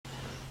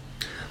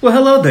Well,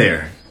 hello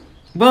there.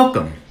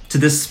 Welcome to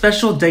this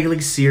special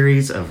daily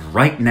series of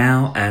Right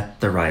Now at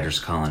the Writers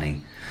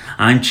Colony.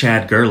 I'm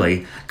Chad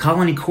Gurley,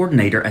 Colony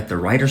Coordinator at the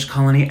Writers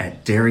Colony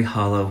at Dairy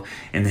Hollow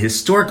in the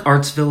historic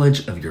arts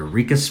village of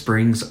Eureka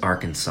Springs,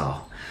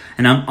 Arkansas.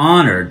 And I'm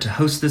honored to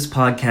host this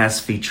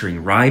podcast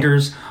featuring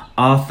writers,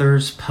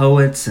 authors,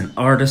 poets, and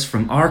artists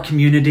from our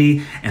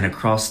community and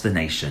across the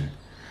nation.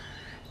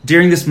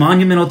 During this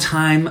monumental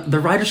time, the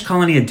Writers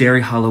Colony at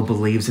Dairy Hollow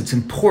believes it's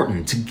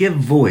important to give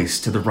voice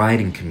to the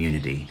writing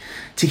community,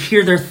 to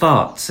hear their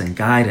thoughts and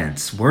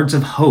guidance, words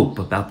of hope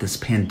about this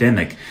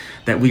pandemic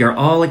that we are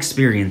all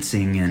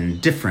experiencing in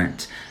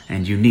different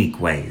and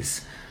unique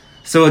ways.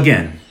 So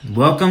again,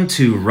 welcome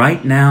to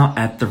Right Now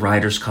at the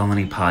Writers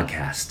Colony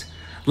podcast.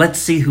 Let's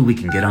see who we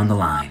can get on the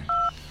line.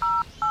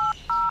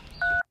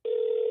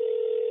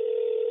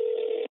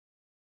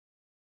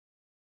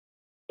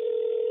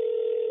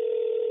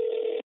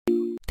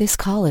 This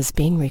call is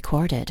being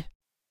recorded.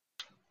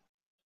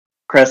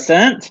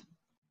 Crescent.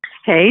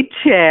 Hey,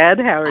 Chad.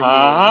 How are you?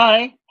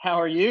 Hi.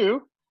 How are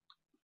you?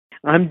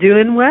 I'm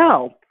doing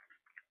well.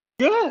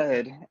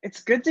 Good.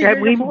 It's good to hear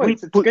your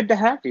voice. It's good to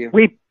have you.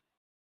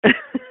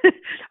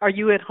 Are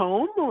you at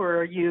home or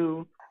are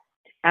you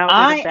out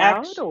and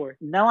about?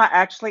 No, I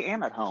actually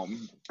am at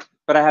home,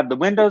 but I have the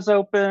windows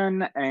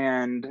open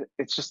and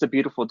it's just a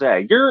beautiful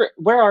day.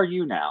 Where are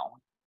you now?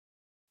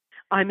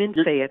 I'm in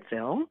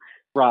Fayetteville.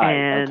 Right.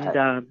 And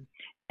okay.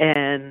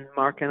 And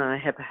Mark and I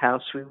have a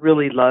house we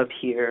really love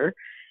here,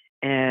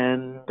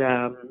 and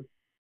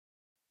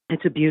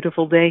it's a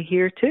beautiful day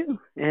here too.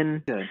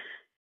 And good.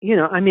 You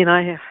know, I mean,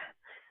 I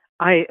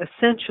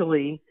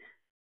essentially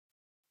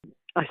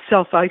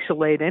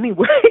self-isolate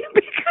anyway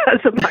because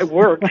of my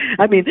work.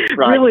 I mean,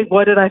 right. Really,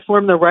 what did I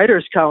form the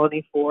Writers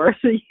Colony for?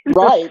 So,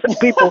 right. So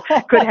people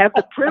could have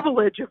the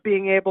privilege of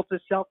being able to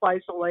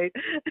self-isolate.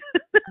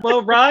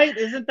 Well, right.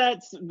 Isn't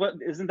that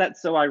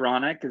so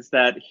ironic? Is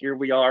that here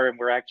we are and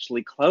we're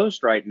actually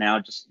closed right now,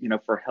 just,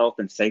 for health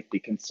and safety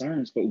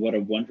concerns. But what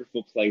a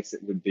wonderful place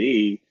it would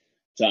be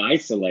to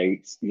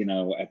isolate,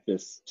 at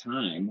this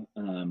time,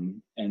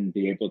 and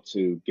be able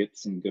to get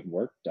some good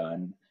work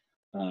done.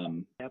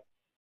 Yep.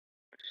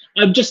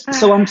 I'm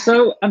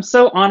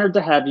so honored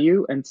to have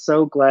you and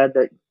so glad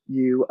that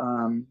you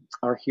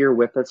are here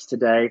with us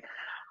today.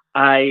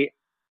 Why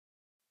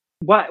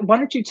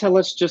don't you tell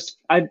us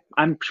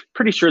I'm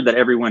pretty sure that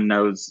everyone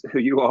knows who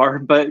you are,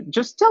 but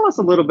just tell us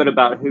a little bit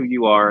about who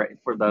you are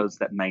for those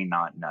that may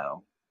not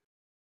know.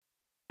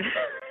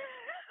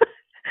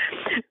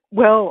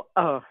 Well,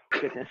 oh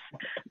goodness.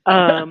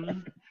 I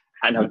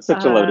know it's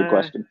such a loaded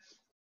question.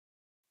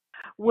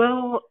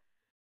 Well,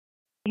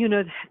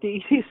 the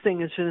easiest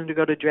thing is for them to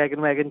go to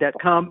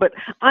dragonwagon.com, but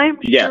I'm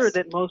yes. sure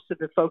that most of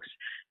the folks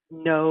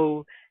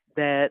know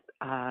that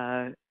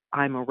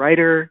I'm a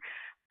writer.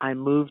 I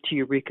moved to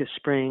Eureka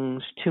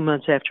Springs 2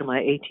 months after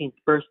my 18th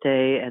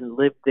birthday and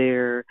lived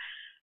there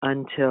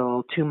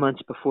until 2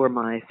 months before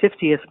my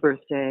 50th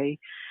birthday.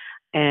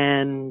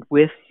 And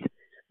with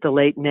the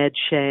late Ned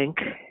Shank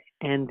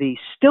and the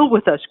still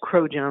with us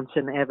Crow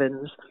Johnson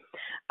Evans,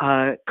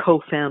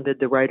 co-founded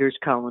the Writers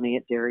Colony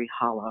at Dairy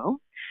Hollow.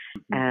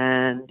 Mm-hmm.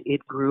 And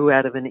it grew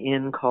out of an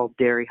inn called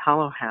Dairy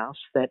Hollow House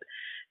that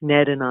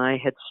Ned and I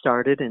had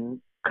started and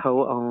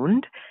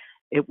co-owned.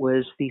 It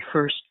was the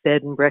first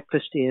bed and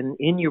breakfast inn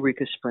in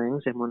Eureka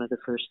Springs and one of the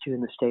first two in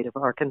the state of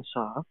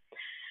Arkansas.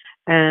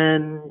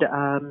 And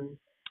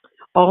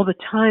all the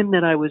time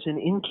that I was an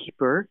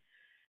innkeeper,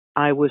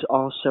 I was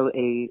also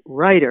a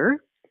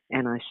writer,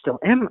 and I still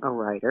am a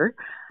writer.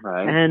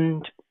 Right.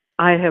 And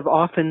I have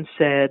often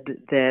said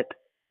that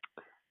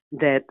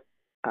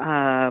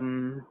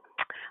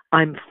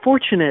I'm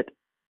fortunate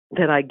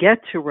that I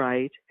get to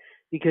write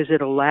because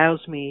it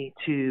allows me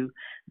to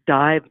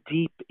dive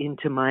deep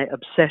into my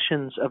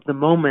obsessions of the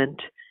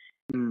moment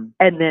and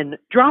then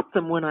drop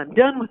them when I'm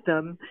done with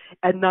them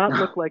and not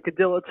look like a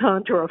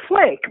dilettante or a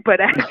flake, but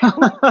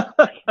actually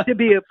to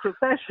be a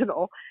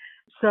professional.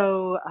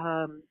 So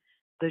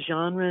the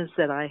genres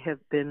that I have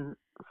been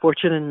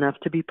fortunate enough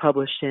to be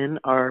published in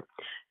are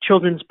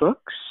children's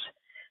books,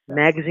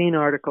 magazine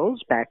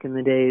articles, back in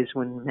the days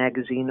when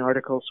magazine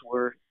articles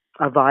were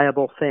a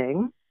viable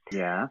thing.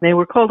 Yeah. They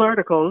were called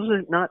articles,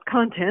 not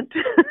content.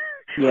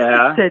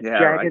 Yeah. Said yeah,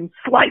 Dragon right.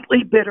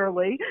 slightly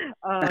bitterly.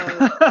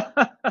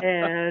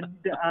 And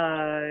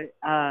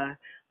I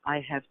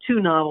have 2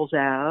 novels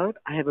out.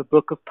 I have a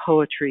book of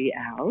poetry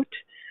out.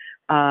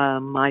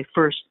 My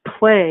first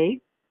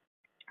play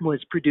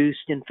was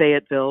produced in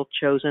Fayetteville,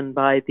 chosen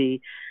by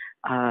the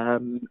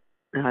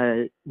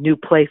New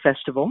Play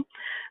Festival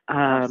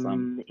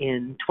Awesome.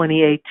 in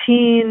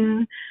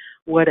 2018.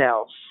 What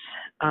else?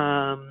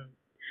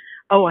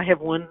 I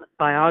have one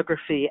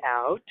biography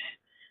out,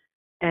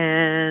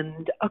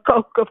 and of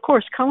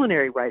course,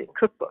 culinary writing,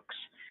 cookbooks.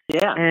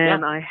 Yeah.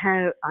 And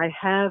yeah. I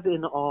have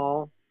in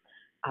all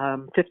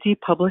 50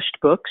 published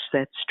books.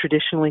 That's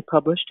traditionally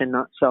published and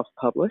not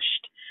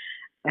self-published.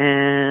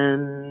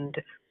 And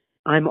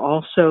I'm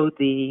also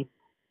the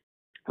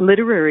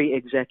literary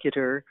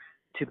executor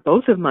to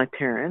both of my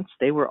parents.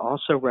 They were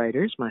also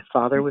writers. My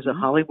father was a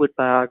Hollywood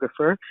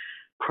biographer,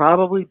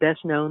 probably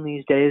best known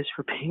these days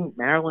for being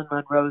Marilyn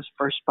Monroe's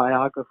first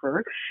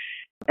biographer.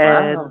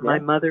 And my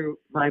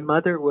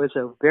mother was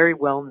a very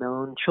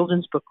well-known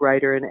children's book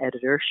writer and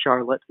editor,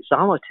 Charlotte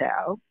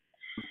Zolotow.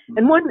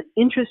 And one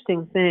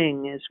interesting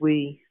thing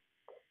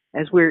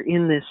as we're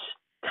in this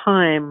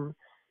time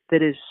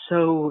that is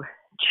so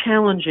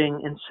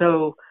challenging and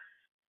so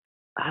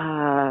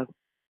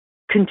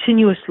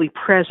continuously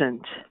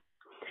present,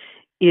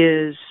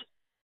 is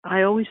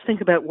I always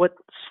think about what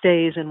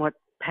stays and what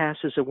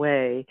passes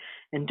away.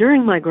 And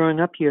during my growing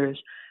up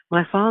years,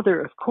 my father,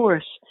 of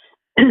course,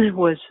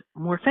 was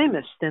more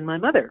famous than my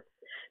mother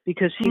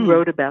because he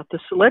wrote about the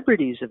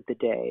celebrities of the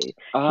day.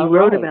 He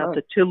wrote about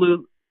the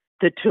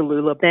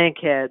Tallulah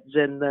Bankheads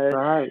and the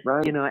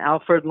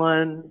Alfred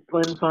Lynn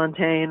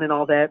Fontaine and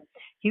all that.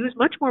 He was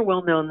much more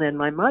well known than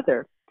my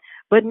mother.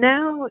 But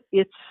now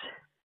it's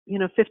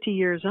 50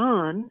 years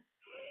on,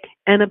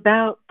 and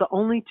about the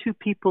only two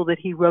people that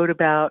he wrote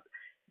about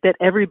that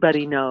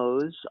everybody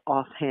knows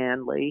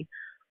offhandly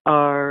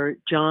are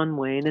John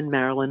Wayne and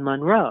Marilyn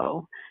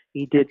Monroe.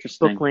 He did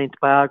book-length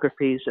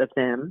biographies of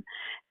them.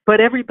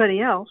 But everybody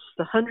else,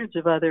 the hundreds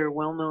of other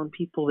well-known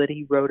people that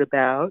he wrote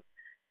about,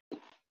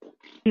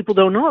 people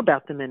don't know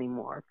about them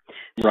anymore.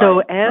 So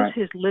as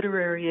his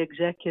literary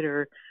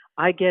executor,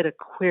 I get a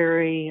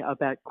query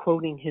about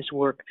quoting his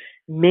work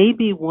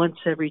maybe once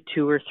every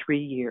 2 or 3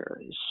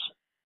 years.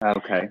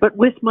 Okay. But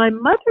with my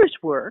mother's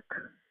work,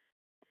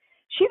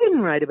 she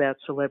didn't write about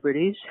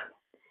celebrities.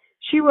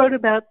 She wrote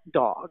about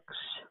dogs.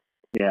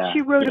 Yeah.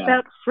 She wrote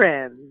about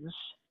friends.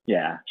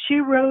 Yeah. She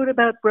wrote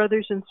about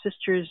brothers and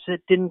sisters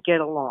that didn't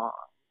get along.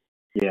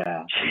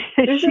 Yeah.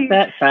 Isn't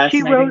that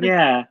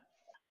fascinating?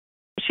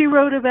 She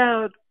wrote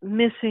about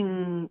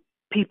missing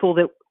people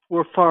that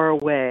were far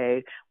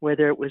away,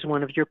 whether it was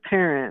one of your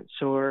parents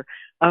or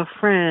a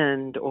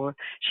friend, or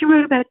she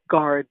wrote about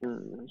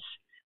gardens.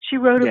 She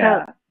wrote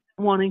about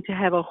wanting to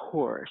have a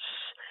horse.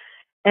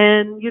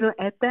 And,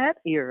 at that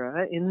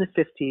era, in the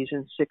 50s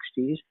and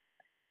 60s,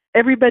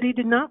 everybody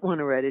did not want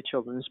to write a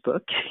children's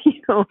book.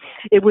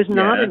 It was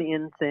not an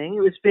in thing.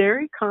 It was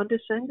very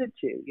condescended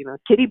to,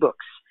 kiddie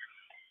books.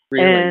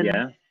 Really,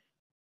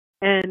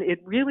 And it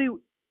really,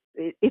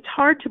 it's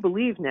hard to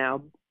believe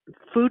now.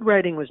 Food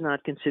writing was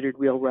not considered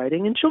real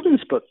writing, and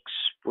children's books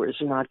was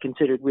not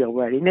considered real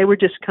writing. They were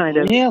just kind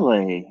of...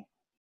 Really,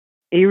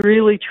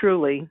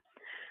 truly.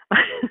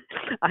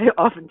 I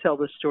often tell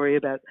the story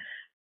about,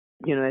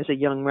 as a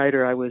young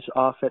writer, I was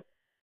off at,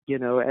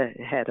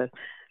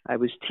 I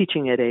was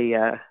teaching at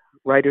a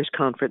writers'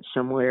 conference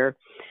somewhere,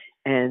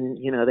 and,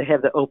 they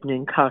have the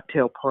opening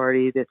cocktail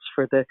party that's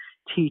for the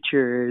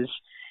teachers,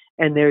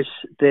 and there's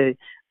the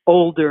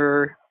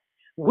older,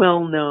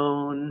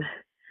 well-known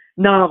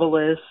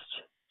novelist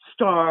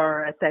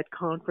star at that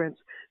conference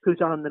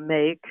who's on the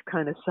make,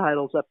 kind of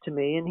sidles up to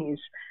me, and he's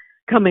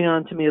coming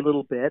on to me a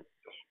little bit,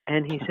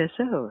 and he says,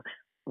 "So,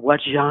 what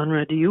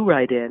genre do you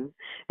write in?"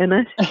 And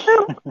I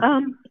said,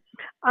 "Well,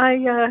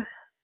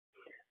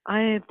 I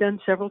have done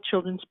several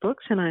children's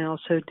books, and I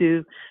also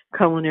do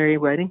culinary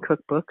writing,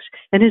 cookbooks."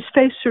 And his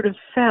face sort of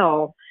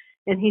fell,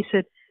 and he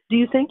said, "Do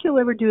you think you'll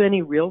ever do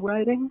any real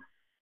writing?"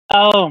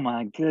 Oh,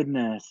 my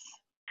goodness.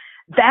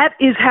 That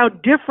is how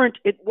different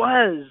it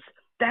was.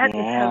 That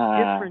is how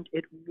different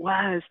it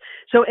was.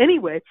 So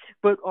anyway,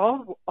 but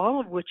all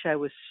of which I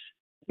was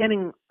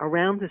getting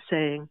around to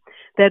saying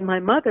that my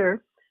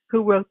mother,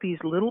 who wrote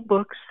these little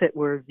books that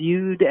were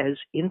viewed as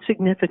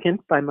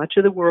insignificant by much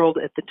of the world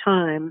at the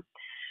time,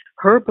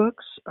 her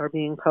books are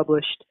being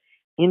published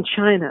in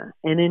China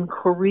and in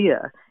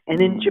Korea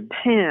and in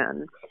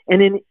Japan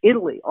and in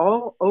Italy,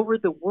 all over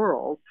the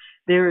world.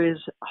 There is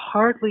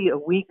hardly a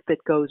week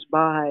that goes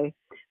by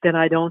that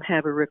I don't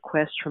have a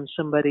request from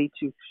somebody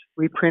to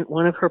reprint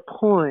one of her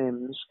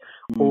poems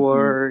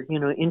or,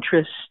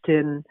 interest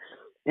in,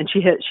 and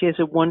she has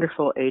a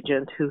wonderful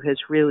agent who has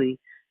really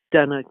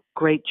done a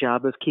great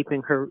job of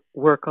keeping her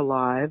work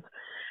alive.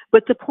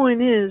 But the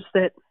point is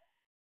that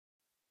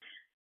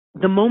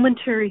the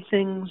momentary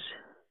things,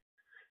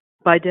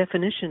 by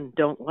definition,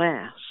 don't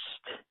last.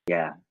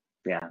 Yeah.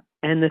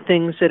 And the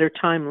things that are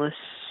timeless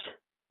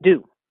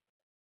do.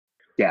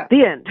 Yeah.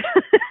 The end.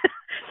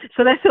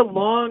 So that's a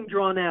long,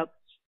 drawn-out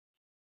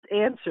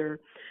answer.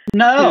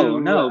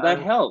 No,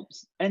 that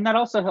helps. And that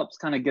also helps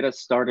kind of get us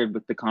started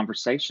with the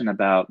conversation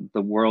about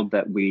the world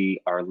that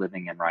we are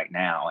living in right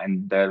now.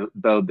 And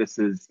though this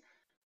is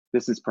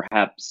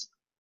perhaps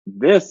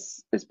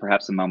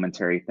a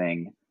momentary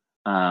thing,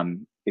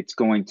 it's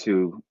going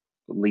to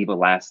leave a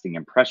lasting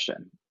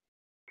impression.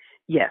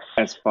 Yes.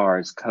 As far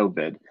as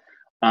COVID.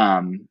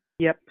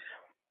 Yep.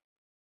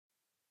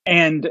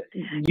 And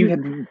you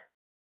had...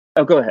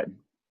 Oh, go ahead.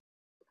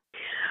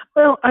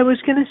 Well, I was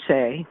going to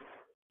say,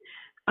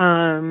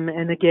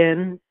 and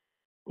again,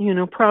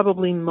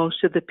 probably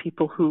most of the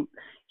people who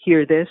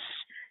hear this,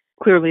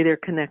 clearly they're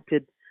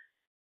connected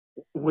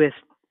with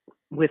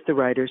the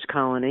Writers'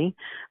 Colony.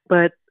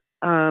 But,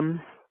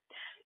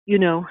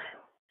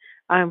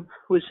 I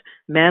was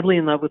madly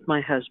in love with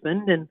my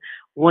husband, and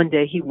one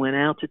day he went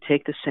out to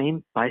take the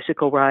same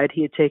bicycle ride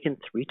he had taken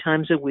 3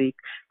 times a week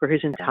for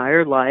his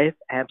entire life,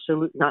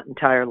 not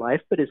entire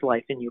life, but his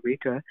life in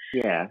Eureka.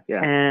 Yeah,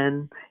 yeah.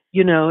 And,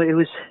 you know, it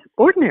was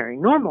ordinary,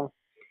 normal.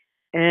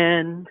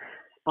 And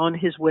on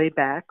his way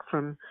back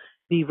from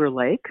Beaver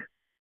Lake,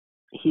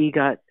 he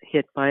got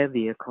hit by a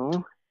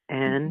vehicle,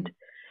 and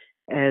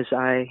as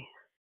I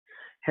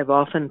have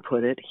often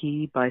put it,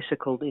 he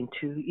bicycled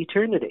into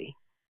eternity.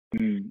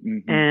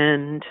 Mm-hmm.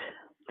 And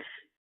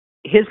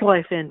his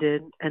life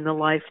ended, and the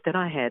life that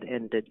I had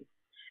ended,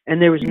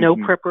 and there was no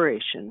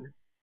preparation.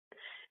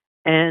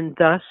 And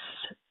thus,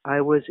 I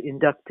was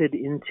inducted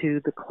into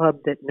the club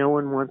that no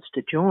one wants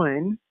to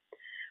join,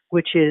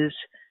 which is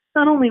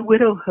not only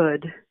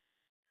widowhood,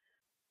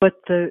 but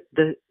the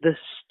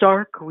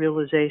stark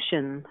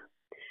realization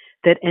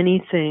that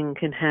anything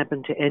can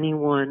happen to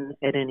anyone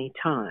at any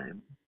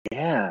time.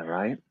 Yeah,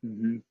 right.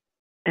 Mm-hmm.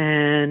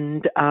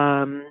 And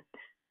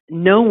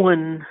no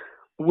one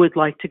would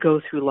like to go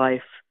through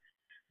life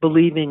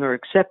believing or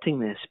accepting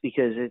this,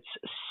 because it's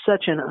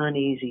such an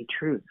uneasy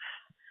truth.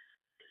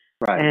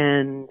 Right.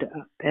 And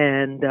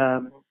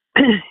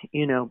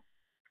you know,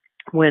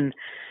 when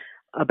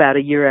about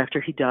a year after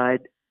he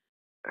died,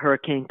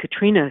 Hurricane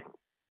Katrina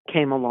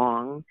came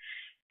along,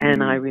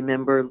 and I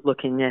remember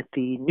looking at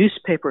the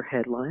newspaper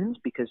headlines,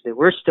 because there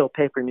were still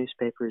paper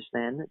newspapers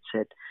then. It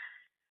said,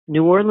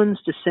 "New Orleans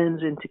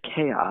descends into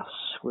chaos"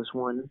 was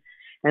one.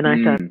 And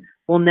I thought,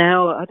 well,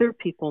 now other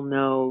people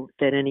know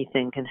that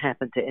anything can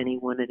happen to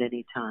anyone at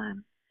any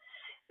time.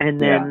 And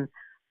then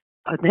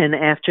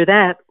after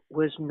that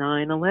was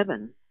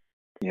 9/11.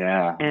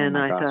 Yeah. And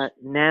I gosh. thought,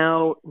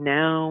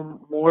 now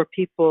more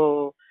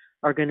people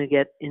are going to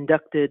get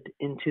inducted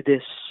into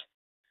this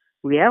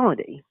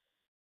reality.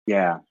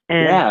 Yeah.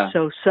 And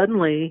so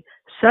suddenly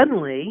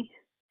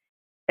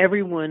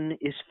everyone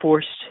is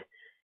forced,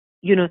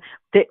 you know,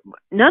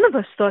 none of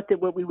us thought that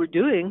what we were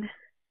doing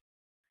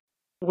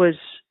was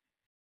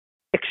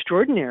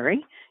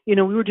extraordinary. You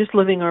know, we were just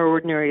living our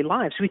ordinary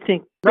lives. We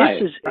think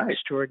this is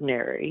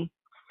extraordinary.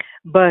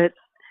 But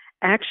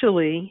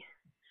actually,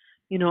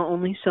 you know,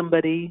 only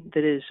somebody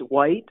that is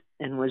white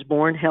and was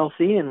born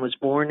healthy and was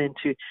born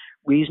into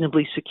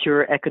reasonably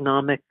secure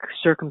economic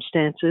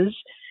circumstances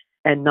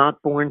and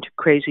not born to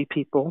crazy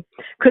people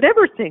could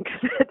ever think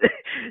that,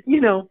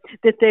 you know,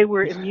 that they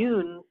were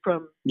immune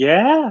from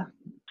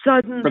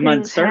sudden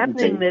things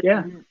happening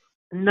that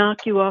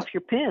knock you off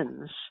your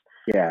pins.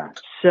 Yeah.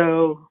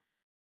 So.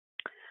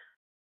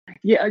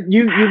 Yeah,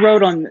 you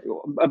wrote on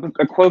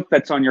a quote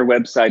that's on your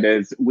website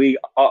is, we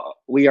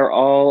are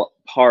all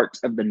part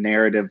of the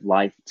narrative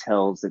life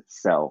tells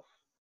itself.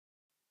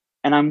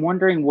 And I'm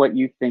wondering what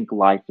you think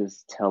life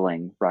is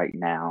telling right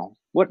now.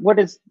 What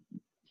is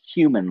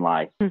human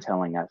life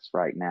telling us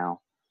right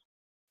now?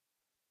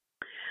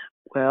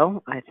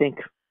 Well, I think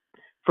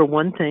for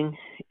one thing,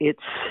 it's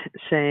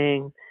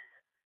saying,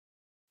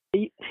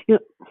 you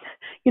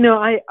know,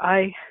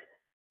 I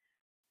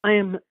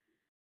am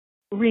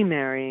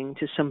remarrying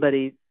to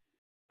somebody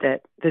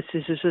that this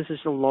is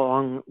a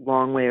long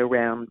way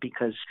around,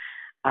 because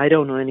I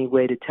don't know any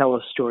way to tell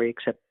a story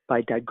except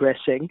by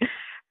digressing.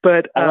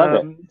 But I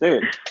love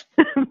it.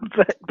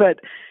 but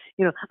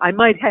you know, I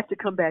might have to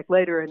come back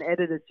later and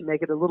edit it to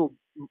make it a little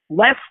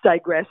less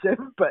digressive.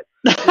 But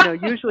you know,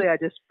 usually I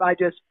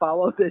just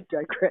follow the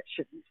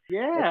digressions.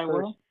 Yeah,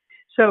 well.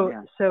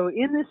 So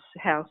in this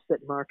house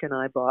that Mark and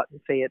I bought in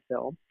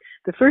Fayetteville,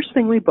 the first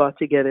thing we bought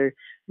together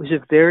was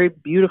a very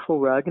beautiful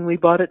rug, and we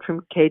bought it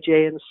from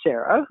KJ and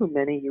Sarah, who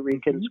many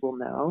Eurekans will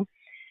know.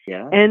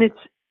 Yeah. And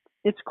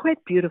it's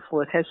quite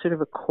beautiful. It has sort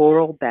of a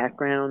coral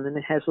background, and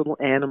it has little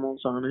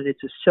animals on it.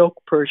 It's a silk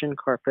Persian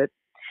carpet,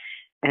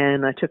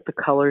 and I took the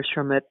colors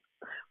from it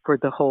for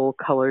the whole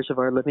colors of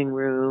our living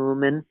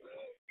room.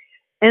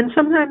 And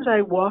sometimes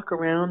I walk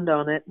around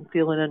on it and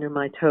feel it under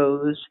my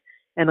toes,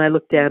 and I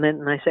look down it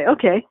and I say,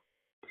 okay,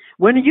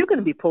 when are you going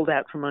to be pulled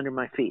out from under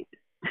my feet?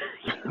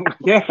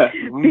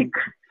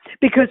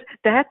 Because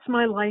that's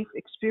my life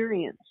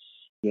experience.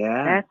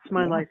 Yeah. That's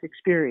my life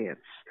experience.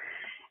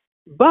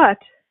 But,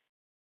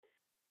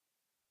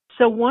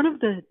 so one of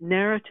the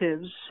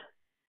narratives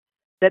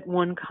that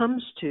one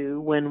comes to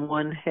when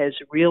one has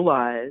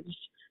realized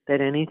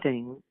that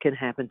anything can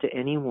happen to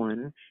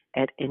anyone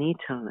at any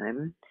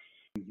time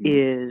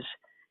is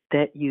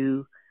that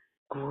you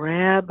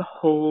grab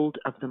hold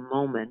of the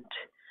moment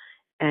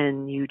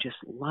and you just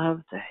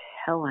love the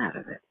hell out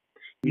of it.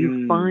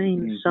 You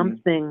find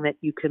something that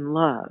you can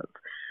love.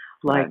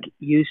 Like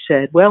you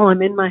said, well,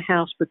 I'm in my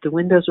house, but the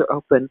windows are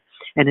open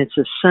and it's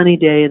a sunny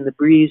day and the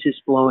breeze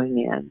is blowing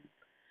in.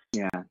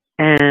 Yeah.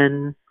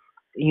 And,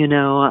 you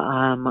know,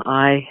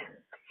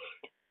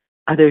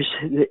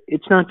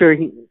 it's not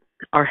very,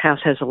 our house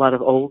has a lot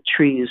of old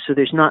trees, so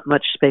there's not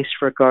much space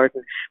for a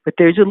garden, but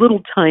there's a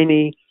little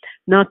tiny,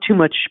 not too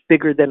much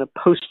bigger than a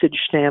postage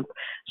stamp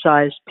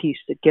sized piece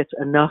that gets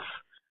enough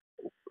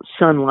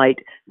sunlight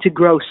to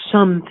grow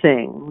some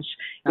things.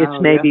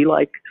 It's maybe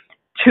like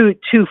 2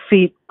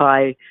 feet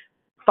by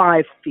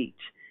 5 feet.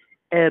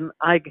 and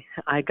I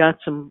got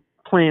some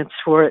plants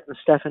for it and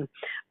stuff, and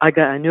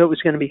I knew it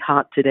was going to be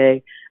hot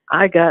today.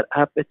 I got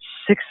up at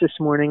 6 this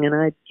morning and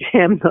I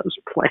jammed those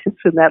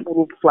plants in that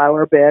little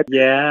flower bed.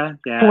 Yeah.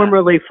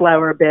 Formerly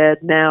flower bed,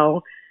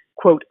 now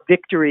quote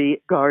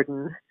Victory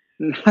Garden.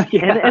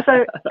 Yeah.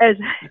 And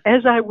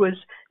as I was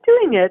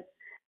doing it,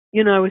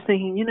 I was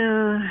thinking,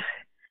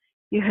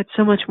 you had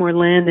so much more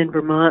land in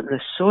Vermont and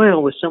the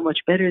soil was so much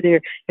better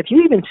there. Have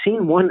you even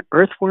seen one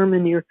earthworm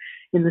in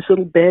this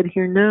little bed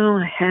here? No,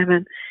 I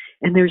haven't.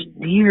 And there's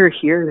deer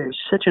here. There's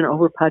such an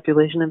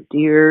overpopulation of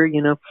deer,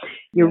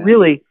 You're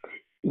really,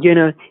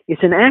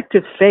 it's an act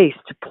of faith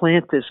to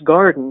plant this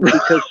garden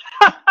because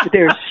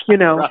there's,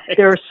 Right.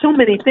 there are so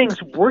many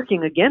things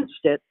working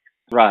against it.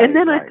 Right. And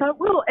then I thought,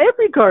 well,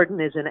 every garden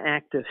is an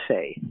act of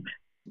faith.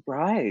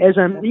 Right. As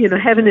I'm,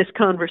 having this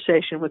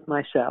conversation with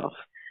myself.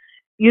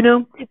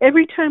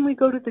 Every time we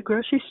go to the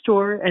grocery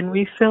store and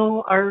we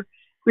fill our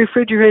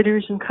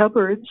refrigerators and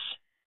cupboards,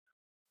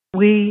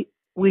 we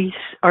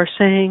are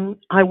saying,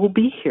 I will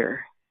be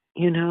here,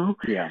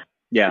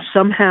 Yeah.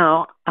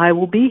 Somehow I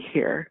will be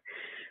here.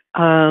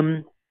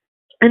 And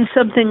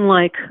something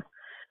like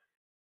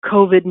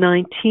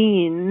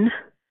COVID-19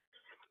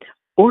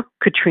 or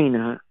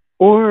Katrina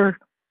or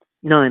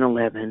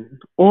 9/11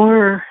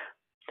 or,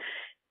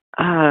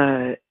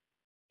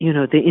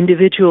 the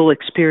individual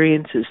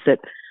experiences that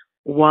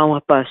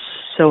wallop us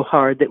so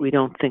hard that we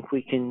don't think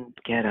we can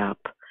get up.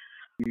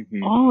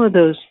 Mm-hmm. All of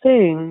those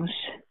things,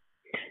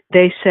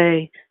 they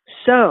say,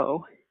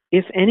 so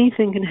if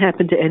anything can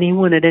happen to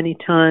anyone at any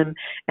time,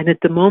 and at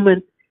the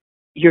moment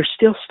you're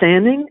still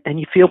standing and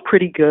you feel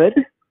pretty good,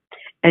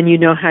 and you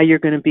know how you're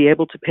going to be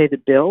able to pay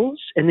the bills,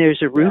 and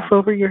there's a roof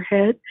over your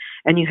head,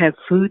 and you have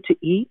food to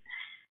eat,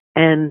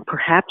 and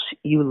perhaps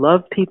you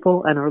love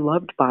people and are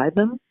loved by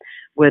them,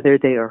 whether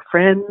they are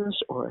friends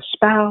or a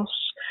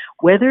spouse,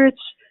 whether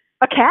it's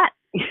a cat,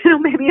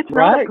 maybe it's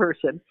not a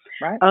person.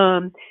 Right.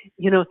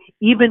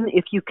 Even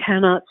if you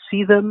cannot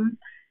see them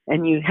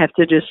and you have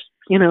to just,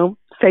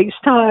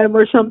 FaceTime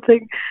or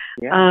something.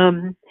 Yeah.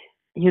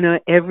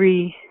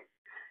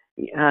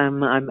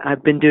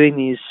 I've been doing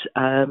these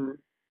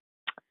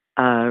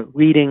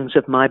readings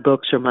of my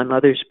books or my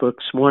mother's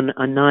books, one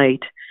a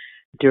night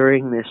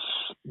during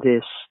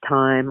this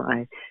time.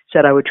 I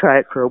said I would try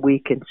it for a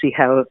week and see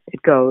how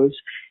it goes,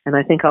 and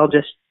I think I'll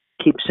just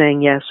keep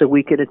saying yes a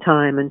week at a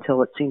time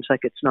until it seems like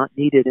it's not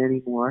needed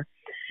anymore.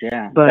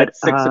 Yeah, but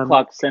that's 6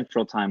 o'clock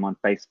Central Time on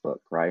Facebook,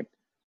 right?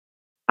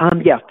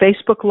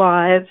 Facebook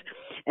Live,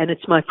 and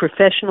it's my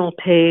professional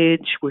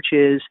page, which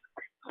is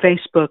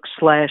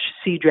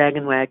Facebook/C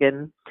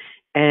Dragonwagon.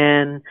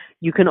 And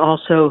you can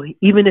also,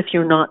 even if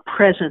you're not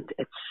present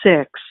at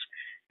 6,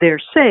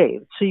 they're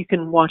saved, so you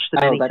can watch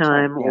them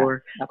anytime, right. Yeah.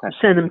 or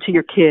send them to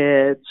your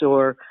kids,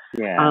 or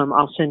Yeah.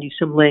 I'll send you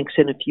some links,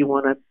 and if you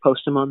want to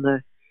post them on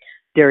the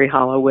Derry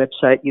Hollow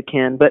website, you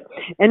can. But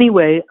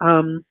anyway,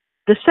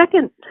 the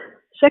second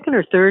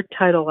or third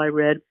title I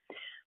read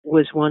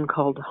was one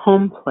called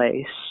Home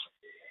Place,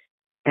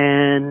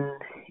 and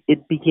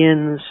it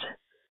begins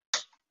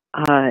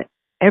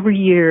every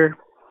year.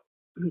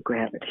 Let me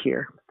grab it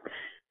here.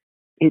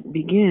 It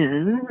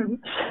begins.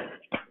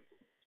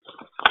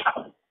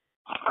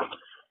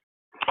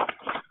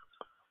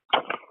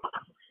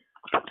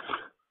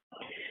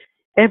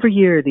 Every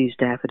year these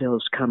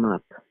daffodils come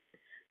up.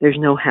 There's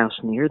no house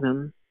near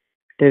them.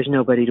 There's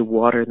nobody to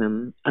water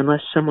them,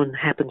 unless someone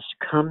happens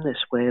to come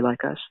this way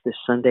like us this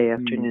Sunday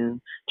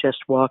afternoon,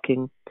 just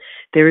walking.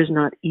 There is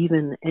not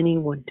even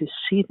anyone to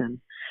see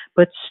them,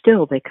 but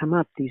still they come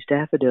up, these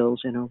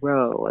daffodils, in a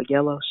row, a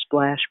yellow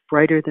splash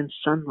brighter than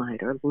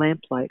sunlight or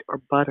lamplight or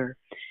butter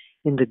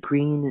in the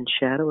green and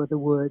shadow of the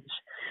woods.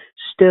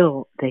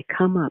 Still they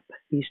come up,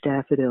 these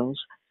daffodils,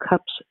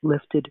 cups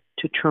lifted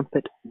to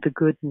trumpet the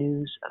good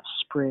news of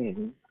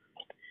spring.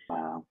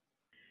 Wow.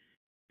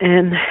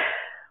 And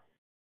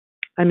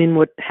I mean,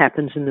 what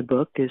happens in the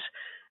book is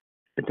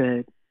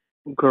the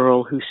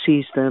girl who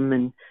sees them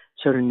and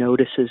sort of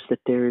notices that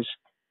there's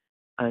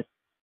a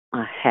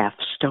half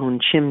stone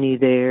chimney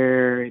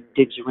there,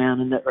 digs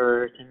around in the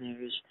earth, and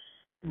there's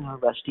a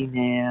rusty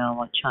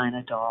nail, a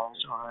china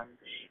doll's arm,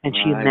 and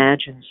she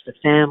imagines the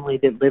family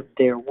that lived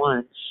there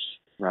once.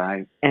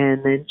 Right.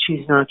 And then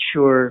she's not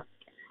sure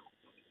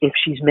if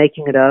she's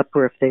making it up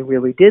or if they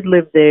really did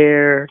live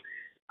there.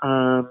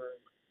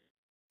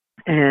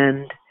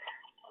 And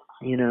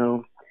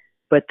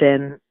but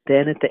then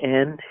at the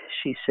end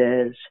she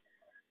says,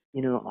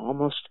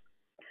 almost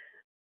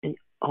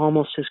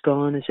as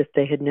gone as if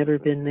they had never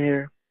been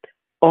there.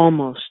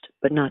 Almost,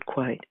 but not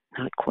quite.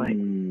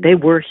 They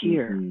were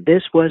here.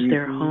 This was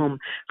their home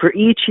for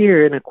each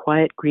year, in a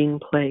quiet green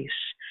place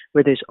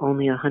where there's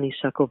only a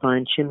honeysuckle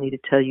vine chimney to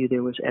tell you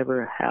there was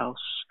ever a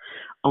house.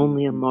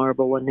 Only a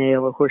marble, a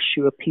nail, a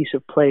horseshoe, a piece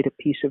of plate, a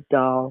piece of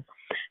doll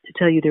to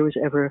tell you there was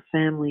ever a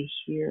family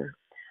here.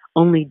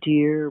 Only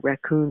deer,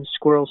 raccoons,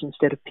 squirrels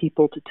instead of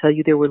people to tell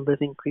you there were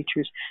living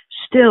creatures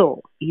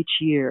still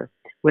each year,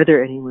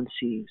 whether anyone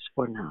sees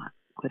or not.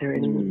 whether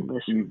anyone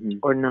listens Mm-hmm.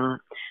 or not.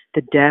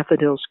 The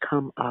daffodils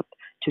come up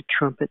to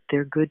trumpet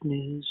their good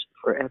news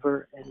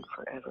forever and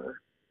forever.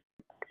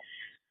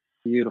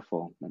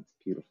 Beautiful. That's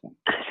beautiful.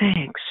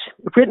 Thanks.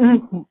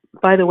 Written,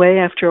 by the way,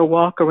 after a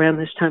walk around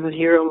this time of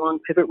year along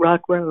Pivot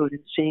Rock Road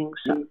and seeing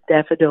some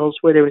daffodils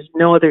where there was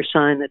no other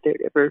sign that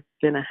there'd ever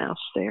been a house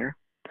there.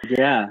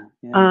 Yeah.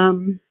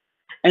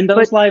 And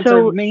those lives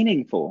are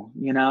meaningful,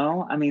 you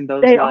know? I mean,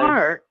 those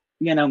lives,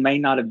 you know, may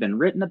not have been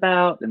written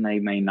about, and they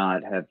may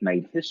not have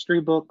made history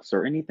books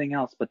or anything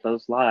else, but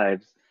those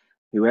lives,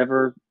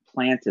 whoever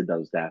planted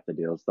those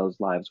daffodils, those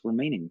lives were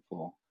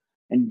meaningful.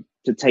 And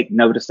to take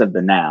notice of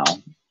the now,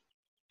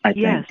 I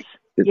think,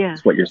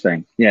 is what you're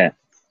saying. Yeah.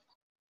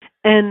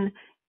 And,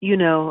 you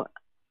know,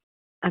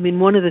 I mean,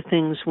 one of the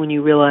things when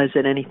you realize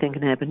that anything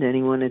can happen to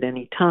anyone at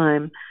any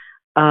time,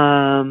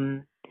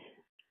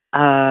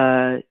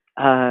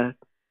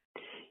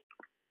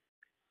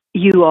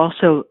 you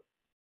also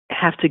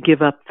have to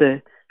give up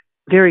the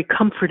very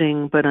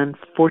comforting, but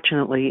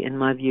unfortunately, in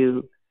my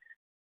view,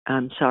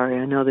 I'm sorry,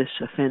 I know this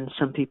offends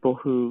some people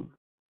who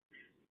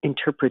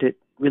interpret it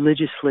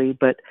religiously,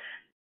 but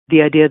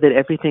the idea that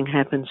everything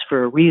happens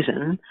for a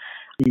reason,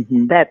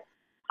 that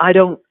I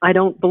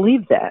don't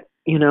believe that,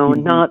 you know,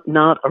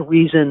 not a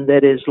reason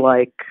that is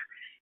like,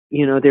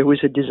 you know, there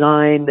was a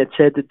design that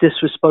said that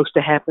this was supposed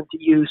to happen to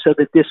you so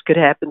that this could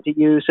happen to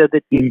you so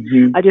that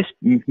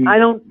I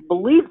don't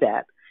believe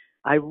that.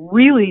 I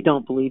really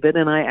don't believe it.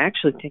 And I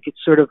actually think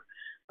it's sort of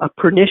a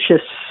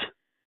pernicious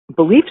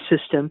belief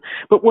system.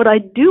 But what I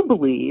do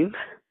believe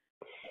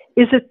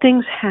is that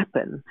things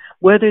happen,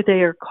 whether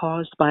they are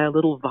caused by a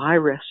little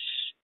virus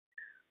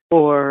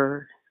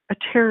or a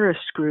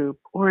terrorist group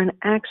or an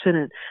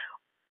accident.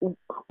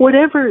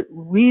 Whatever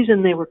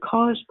reason they were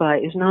caused by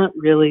is not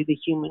really the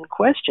human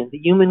question. The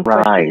human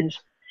question is,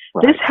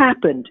 this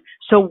happened,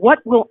 so what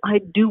will I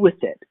do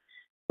with it?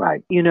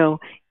 Right. You know,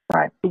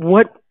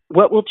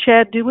 what will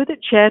Chad do with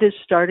it? Chad is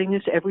starting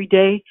this every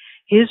day.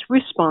 His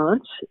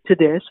response to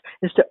this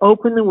is to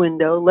open the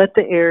window, let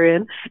the air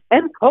in,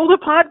 and hold a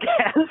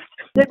podcast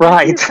that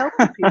is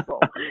helping people.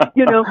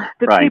 You know,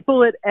 the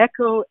people at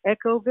Echo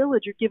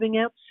Village are giving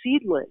out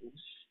seedlings.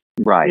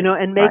 Right. You know,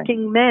 and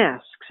making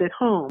masks at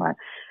home. Right.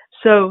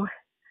 So,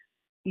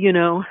 you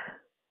know.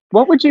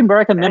 What would you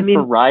recommend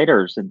for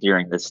writers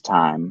during this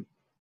time?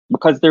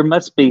 Because there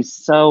must be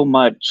so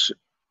much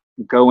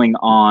going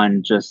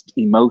on just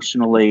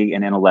emotionally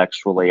and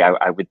intellectually,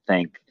 I would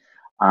think,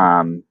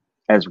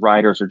 as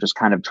writers are just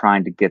kind of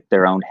trying to get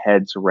their own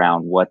heads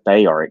around what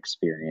they are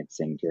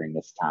experiencing during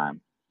this time.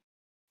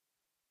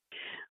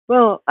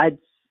 Well,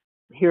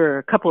 here are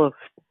a couple of,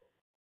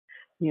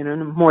 you know,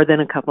 more than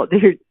a couple.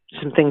 There are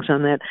some things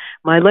on that.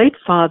 My late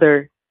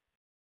father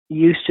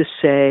used to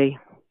say,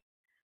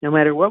 no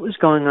matter what was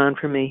going on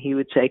for me, he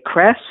would say,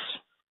 Cress,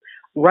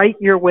 write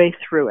your way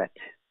through it.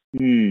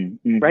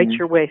 Write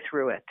your way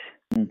through it.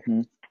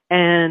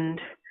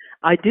 And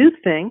I do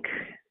think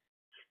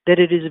that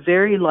it is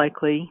very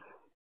likely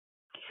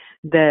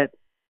that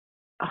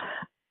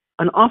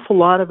an awful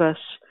lot of us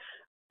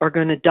are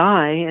going to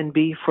die and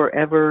be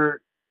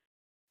forever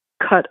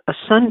cut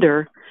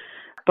asunder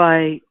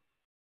by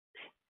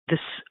this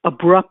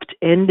abrupt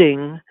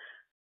ending.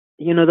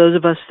 You know, those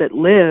of us that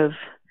live,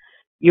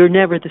 you're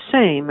never the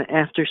same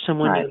after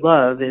someone you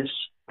love is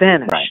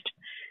vanished.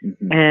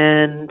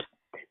 And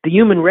the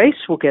human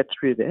race will get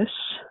through this,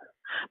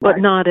 but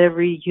not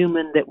every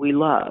human that we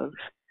love.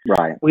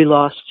 We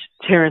lost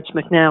Terrence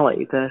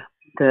McNally,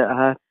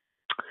 the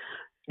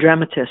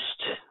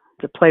dramatist,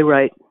 the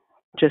playwright,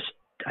 just,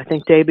 I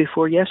think, day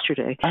before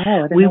yesterday.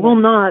 We will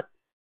not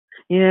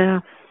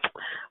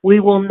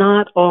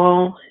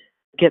all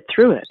get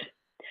through it.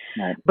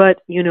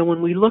 But, you know,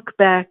 when we look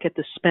back at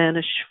the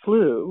Spanish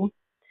flu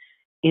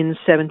in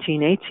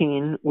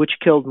 1718, which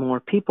killed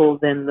more people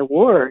than the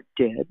war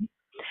did,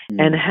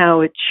 and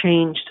how it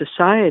changed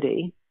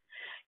society,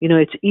 you know,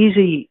 it's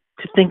easy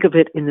to think of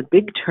it in the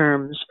big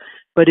terms,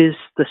 but is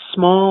the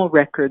small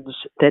records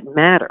that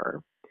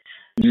matter.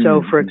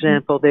 So, for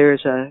example,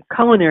 there's a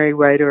culinary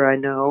writer I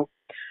know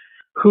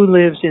who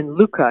lives in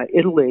Lucca,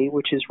 Italy,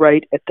 which is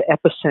right at the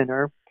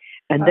epicenter.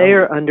 And they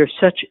are under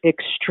such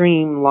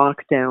extreme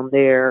lockdown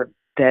there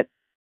that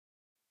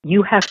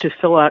you have to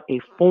fill out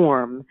a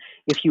form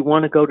if you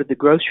want to go to the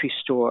grocery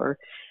store,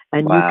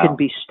 and you can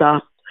be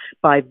stopped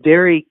by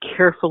very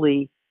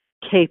carefully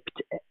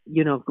caped,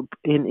 you know,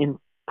 in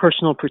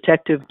personal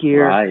protective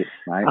gear,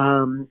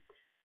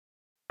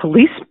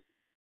 police.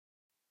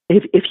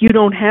 If you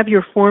don't have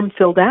your form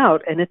filled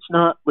out and it's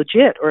not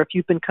legit, or if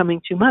you've been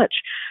coming too much,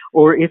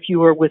 or if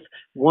you are with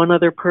one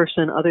other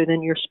person other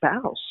than your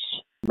spouse.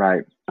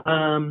 You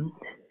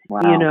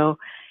know,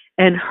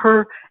 and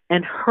her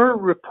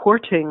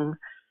reporting,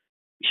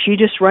 she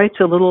just writes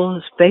a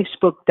little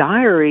Facebook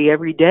diary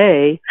every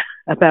day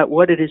about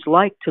what it is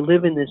like to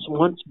live in this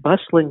once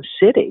bustling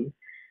city,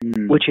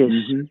 which is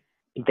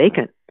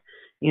vacant,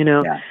 you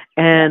know.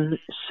 And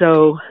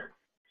so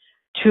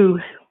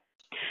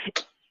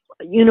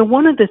you know,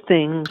 one of the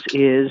things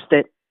is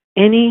that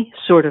any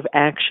sort of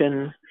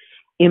action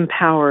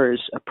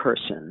empowers a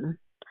person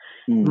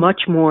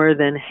much more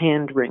than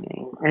hand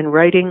wringing. And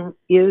writing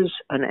is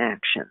an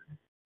action.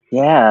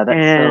 Yeah, that's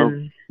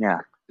and, yeah.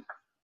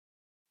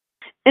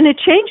 And it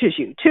changes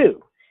you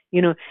too.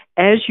 You know,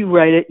 as you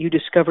write it, you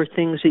discover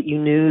things that you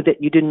knew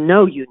that you didn't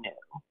know you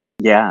knew.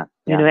 Yeah.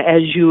 You know,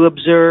 as you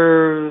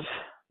observe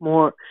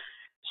more.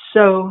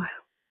 So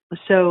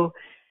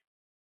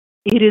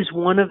it is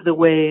one of the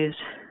ways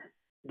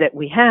that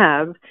we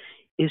have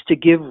is to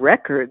give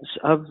records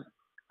of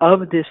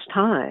this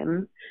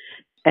time.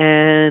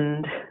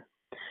 And,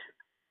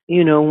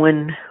 you know,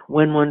 when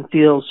one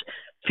feels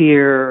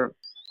fear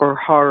or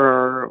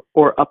horror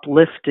or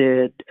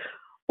uplifted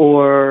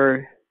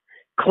or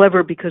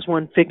clever because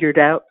one figured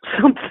out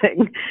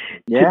something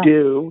to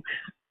do,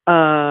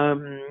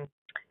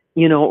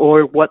 you know,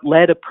 or what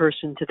led a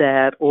person to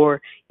that,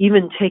 or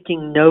even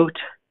taking note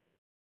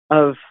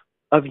of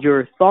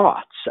your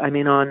thoughts. I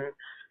mean, on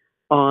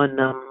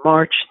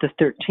March the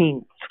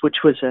 13th,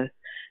 which was a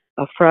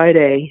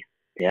Friday,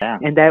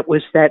 and that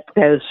was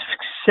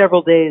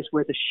several days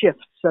where the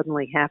shift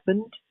suddenly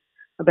happened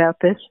about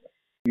this.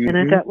 And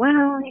I thought,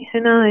 well, you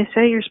know, they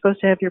say you're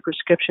supposed to have your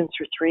prescriptions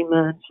for 3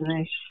 months,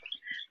 and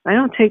I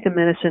don't take the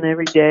medicine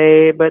every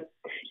day, but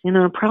you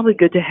know, probably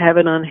good to have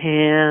it on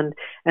hand.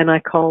 And I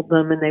called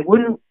them, and they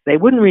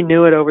wouldn't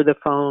renew it over the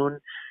phone.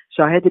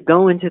 So I had to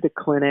go into the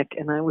clinic,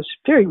 and I was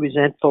very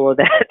resentful of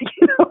that.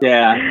 You know?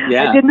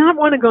 Yeah. I did not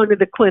want to go into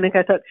the clinic.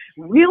 I thought,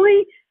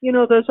 really? You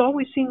know, those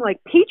always seem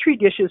like petri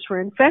dishes for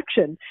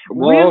infection.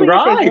 Well, really?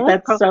 right.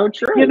 That's so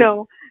true. You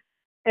know,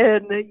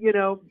 and you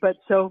know, but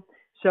so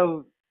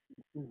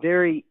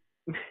very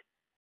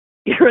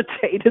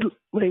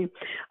irritatedly,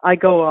 I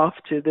go off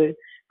to the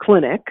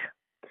clinic,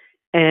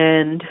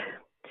 and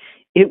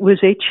it was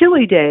a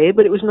chilly day,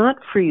 but it was not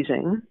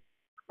freezing.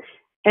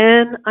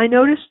 And I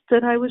noticed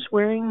that I was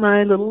wearing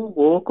my little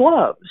wool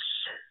gloves.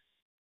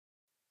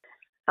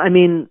 I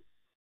mean,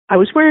 I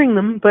was wearing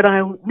them, but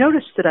I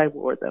noticed that I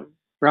wore them.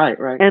 Right.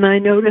 And I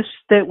noticed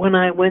that when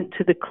I went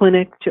to the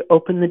clinic to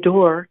open the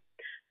door,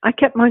 I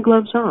kept my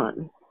gloves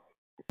on.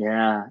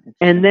 Yeah.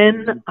 And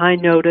then I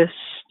noticed,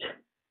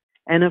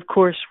 and of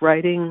course,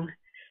 writing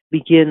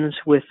begins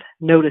with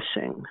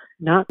noticing,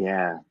 not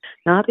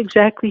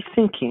exactly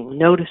thinking,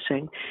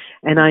 noticing.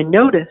 And I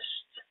noticed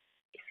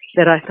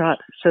that I thought,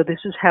 so this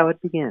is how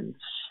it begins.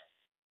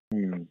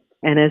 And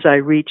as I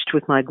reached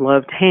with my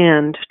gloved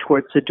hand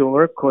towards the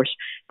door, of course,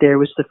 there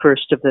was the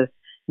first of the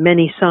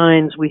many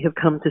signs we have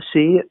come to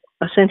see,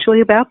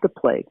 essentially about the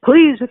plague.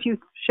 Please, if you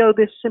show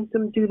this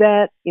symptom, do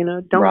that. You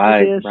know,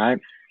 don't do this. Right.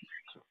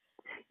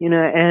 You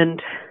know,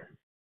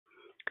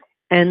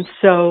 and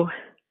so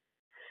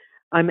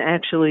I'm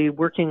actually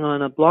working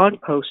on a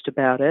blog post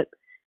about it,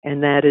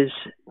 and that is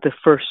the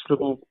first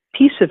little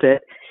piece of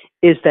it,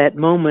 is that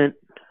moment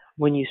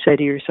when you say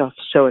to yourself,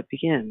 so it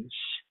begins.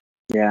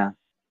 Yeah.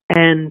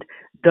 And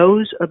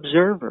those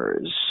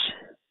observers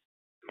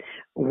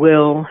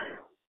will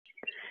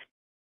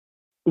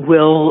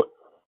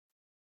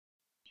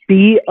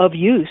be of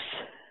use.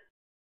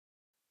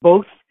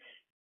 Both,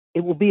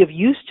 it will be of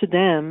use to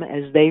them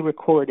as they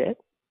record it,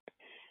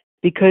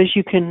 because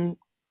you can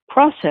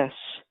process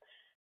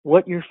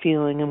what you're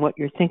feeling and what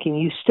you're thinking.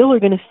 You still are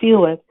going to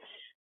feel it,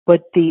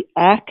 but the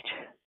act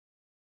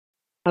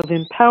of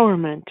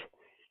empowerment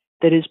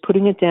that is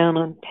putting it down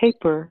on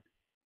paper,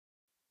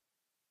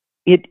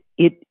 it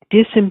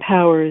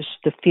disempowers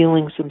the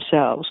feelings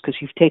themselves, because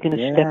you've taken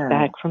a step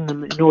back from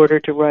them in order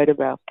to write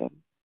about them.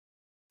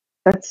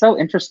 That's so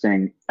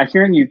interesting.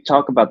 Hearing you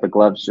talk about the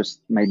gloves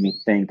just made me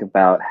think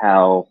about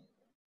how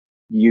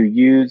you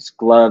use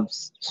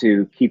gloves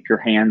to keep your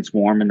hands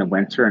warm in the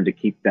winter and to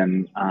keep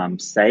them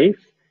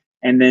safe.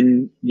 And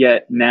then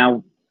yet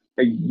now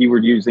you were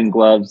using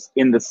gloves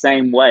in the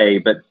same way,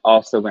 but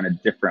also in a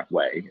different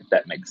way, if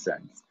that makes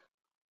sense.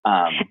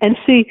 And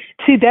see,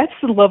 that's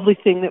the lovely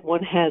thing that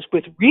one has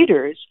with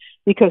readers,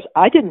 because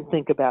I didn't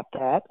think about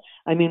that.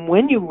 I mean,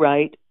 when you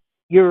write,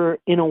 you're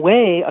in a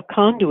way a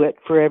conduit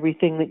for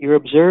everything that you're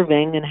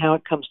observing and how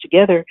it comes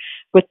together,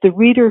 but the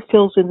reader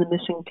fills in the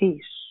missing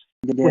piece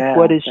with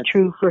what is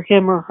true for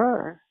him or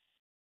her.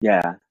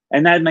 Yeah,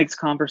 and that makes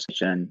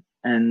conversation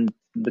and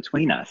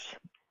between us.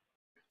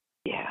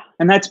 Yeah.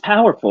 And that's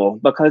powerful,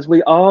 because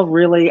we all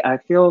really, I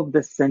feel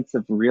this sense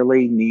of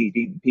really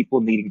needing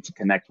to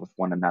connect with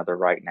one another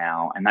right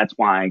now. And that's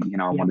why, you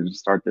know, I wanted to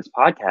start this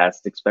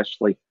podcast,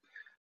 especially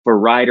for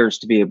writers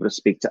to be able to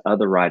speak to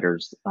other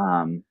writers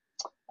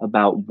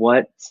about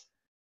what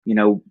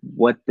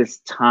this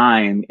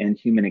time in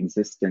human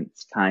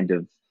existence kind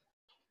of,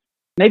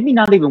 maybe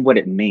not even what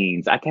it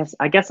means. I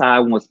guess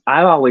I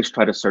always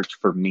try to search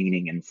for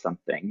meaning in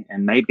something,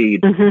 and maybe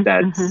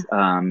that's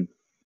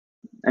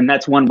and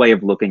that's one way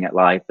of looking at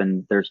life,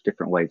 and there's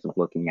different ways of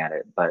looking at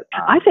it. But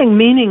I think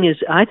meaning is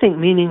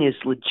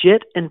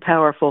legit and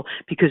powerful,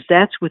 because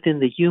that's within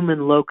the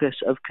human locus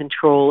of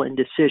control and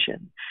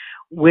decision.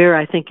 Where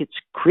I think it's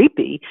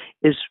creepy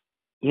is,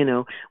 you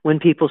know, when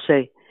people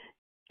say,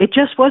 it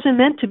just wasn't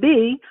meant to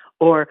be,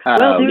 or,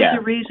 well, there's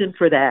a reason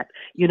for that.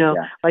 You know,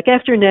 like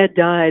after Ned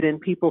died and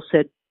people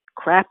said,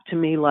 crap to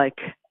me like,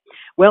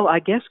 well, I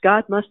guess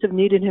God must have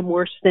needed him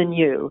worse than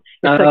you.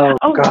 It's like,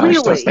 oh, gosh,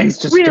 really? those things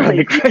just drive Really?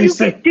 me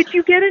crazy. Did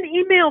you get an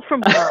email from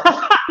God?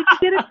 Did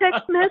you get a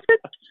text message?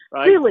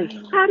 Right? Really?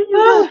 How do you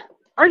know?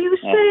 Are you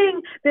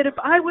saying that if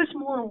I was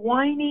more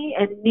whiny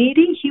and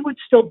needy, he would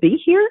still be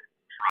here?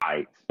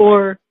 Right.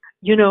 Or,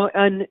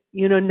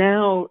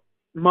 now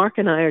Mark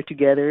and I are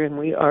together and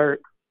we are,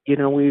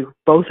 we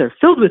both are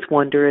filled with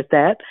wonder at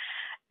that.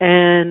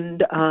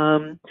 And,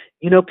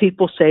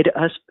 people say to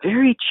us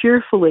very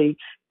cheerfully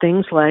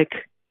things like,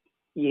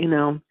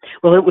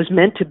 well, it was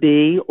meant to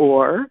be,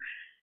 or,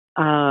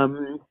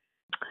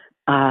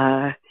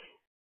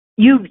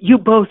 you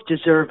both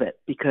deserve it,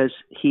 because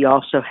he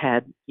also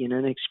had,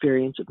 an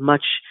experience of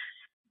much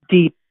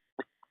deep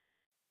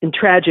and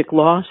tragic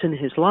loss in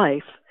his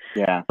life.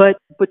 Yeah. But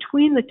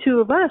between the two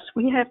of us,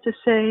 we have to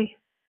say,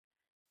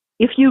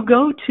 if you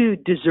go to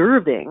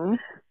deserving,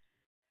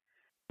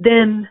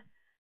 then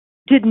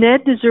did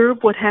Ned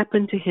deserve what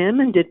happened to him?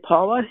 And did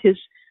Paula, his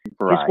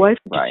wife,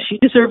 did she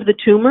deserve the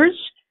tumors?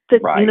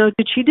 Did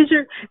she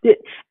deserve it?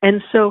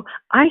 And so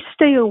I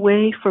stay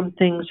away from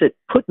things that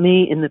put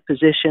me in the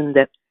position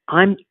that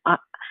I'm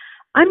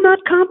not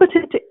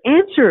competent to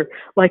answer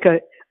like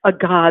a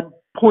God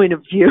point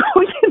of view.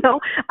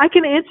 I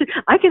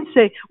can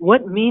say,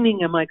 what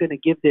meaning am I going to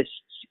give this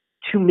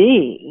to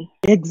me?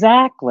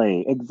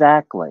 Exactly.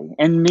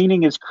 And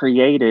meaning is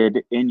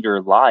created in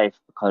your life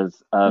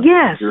because of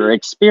your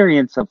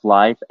experience of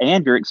life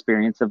and your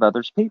experience of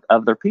other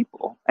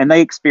people. And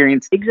they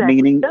experience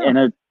meaning in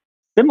a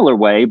similar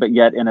way, but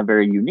yet in a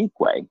very unique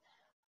way.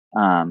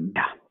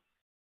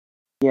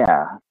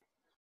 Yeah.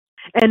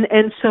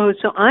 And so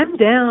I'm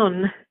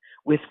down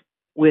with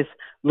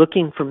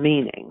looking for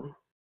meaning.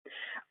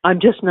 I'm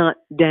just not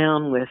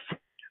down with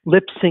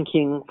lip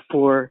syncing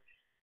for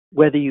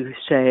whether you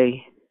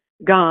say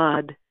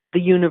God,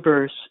 the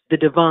universe, the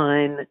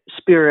divine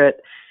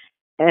spirit,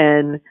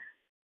 and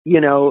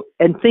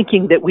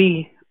thinking that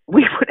we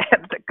would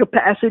have the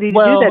capacity to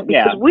do that,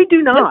 because we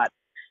do not.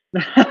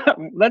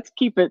 Let's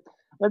keep it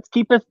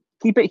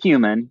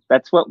human.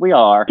 That's what we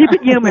are. Keep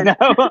it human.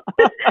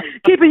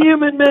 Keep it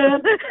human,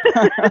 man.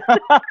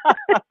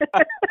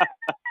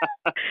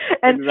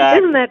 And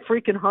isn't that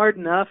freaking hard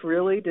enough,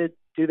 really, to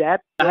do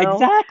that well?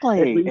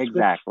 Exactly.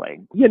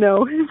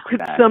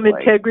 With some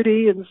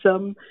integrity and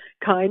some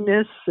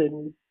kindness,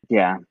 and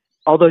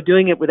although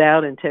doing it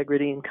without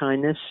integrity and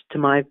kindness, to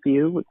my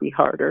view, would be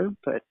harder.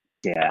 But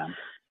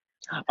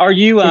are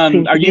you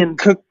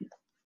cook?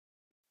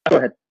 Go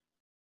ahead.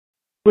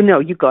 Well, no,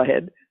 you go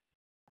ahead.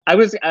 I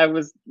was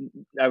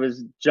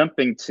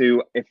jumping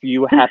to, if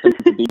you happen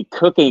to be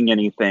cooking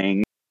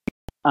anything,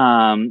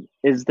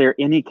 is there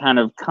any kind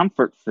of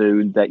comfort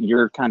food that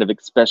you're kind of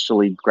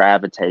especially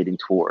gravitating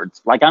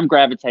towards? Like, I'm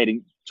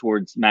gravitating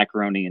towards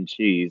macaroni and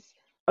cheese.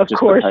 Of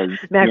course, because,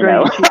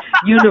 macaroni and cheese,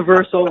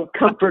 universal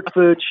comfort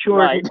food.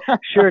 Sure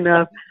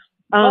enough.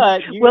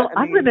 I'm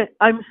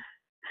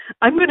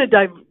gonna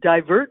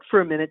divert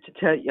for a minute to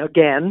tell you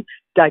again,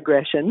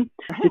 digression,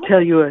 to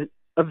tell you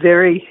a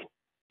very,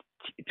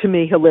 to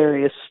me,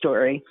 hilarious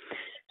story.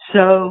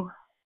 So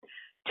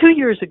 2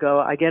 years ago,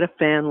 I get a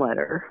fan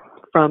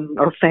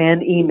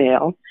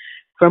email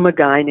from a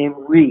guy named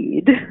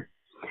Reed.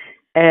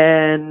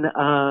 And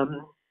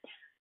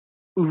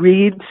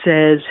Reed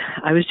says,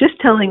 I was just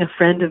telling a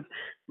friend of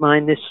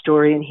mine this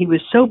story, and he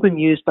was so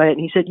bemused by it.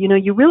 And he said,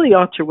 you really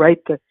ought to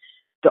write the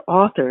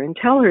author and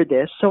tell her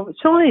this. So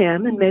I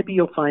am, and maybe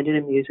you'll find it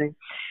amusing.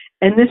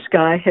 And this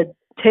guy had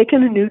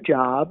taken a new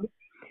job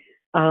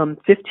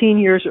 15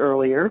 years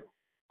earlier,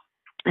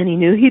 and he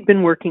knew he'd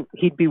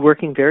be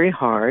working very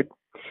hard.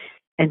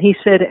 And he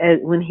said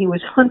when he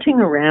was hunting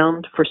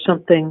around for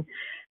something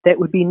that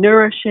would be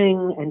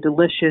nourishing and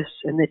delicious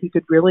and that he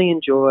could really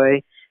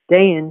enjoy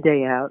day in,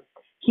 day out,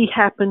 he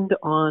happened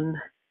on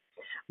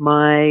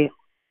my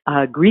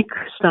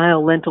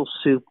Greek-style lentil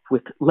soup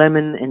with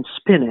lemon and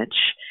spinach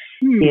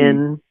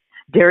in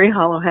Dairy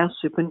Hollow House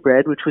Soup and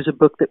Bread, which was a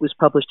book that was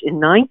published in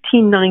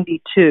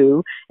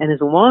 1992 and is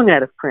long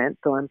out of print,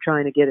 though I'm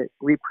trying to get it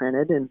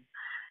reprinted in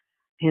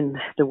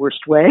the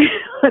worst way,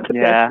 the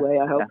best way,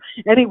 I hope.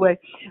 Yeah. Anyway,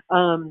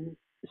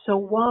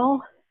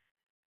 so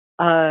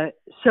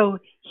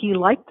he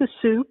liked the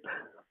soup,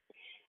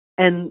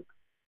 and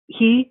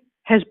he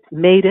has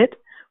made it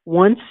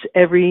once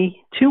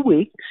every 2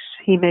 weeks.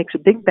 He makes a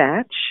big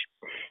batch,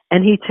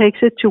 and he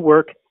takes it to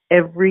work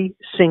every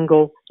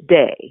single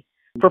day.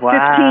 For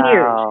 15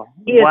 years,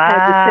 he has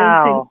had the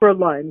same thing for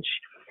lunch.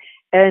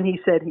 And he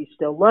said he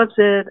still loves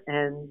it,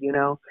 and,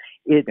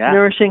 it's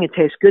nourishing. It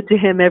tastes good to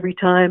him every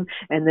time.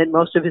 And then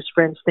most of his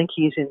friends think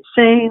he's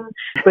insane,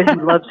 but he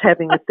loves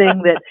having a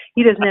thing that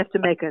he doesn't have to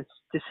make a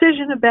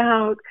decision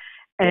about.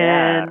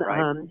 And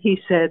he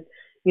said,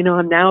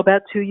 I'm now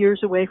about 2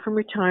 years away from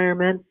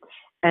retirement,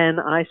 and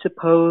I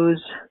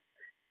suppose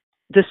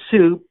the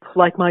soup,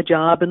 like my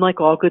job and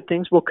like all good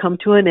things, will come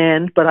to an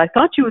end. But I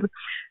thought you would.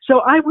 So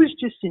I was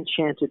just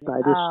enchanted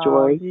by this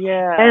story.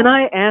 Yeah. And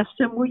I asked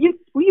him, will you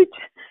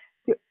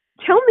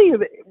tell me,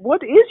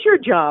 what is your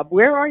job?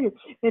 Where are you?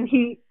 And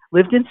he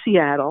lived in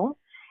Seattle,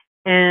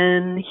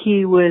 and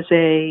he was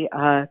a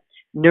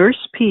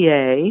nurse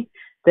PA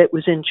that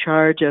was in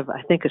charge of,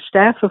 I think, a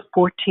staff of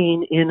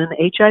 14 in an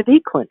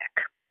HIV clinic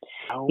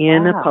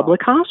in a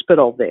public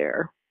hospital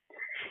there.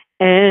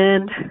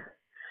 And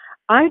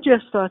I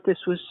just thought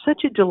this was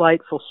such a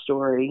delightful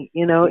story,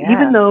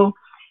 even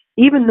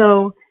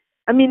though,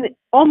 I mean,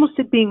 almost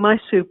it being my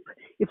soup,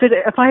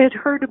 if I had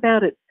heard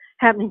about it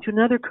happening to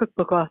another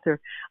cookbook author,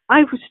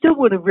 I still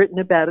would have written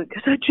about it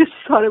because I just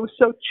thought it was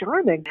so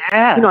charming.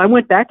 Yeah. I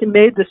went back and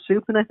made the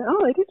soup, and I thought,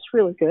 oh, it is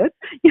really good.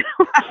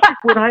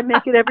 Would I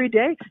make it every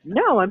day?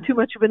 No, I'm too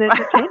much of an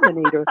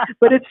entertainment eater,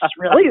 but it's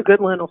really a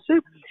good lentil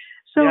soup.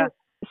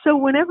 So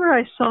whenever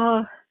I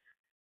saw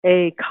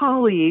a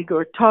colleague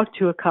or talked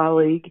to a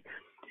colleague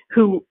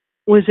who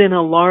was in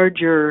a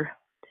larger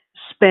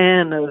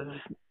span of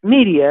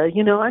media,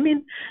 I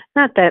mean,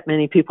 not that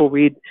many people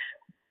read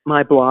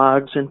my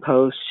blogs and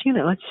posts,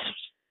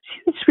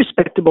 it's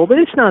respectable, but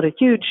it's not a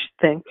huge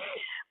thing.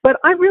 But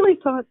I really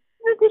thought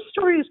this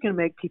story is going to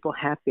make people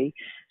happy.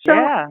 So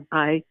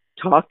I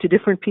talked to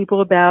different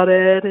people about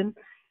it, and,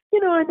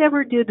 I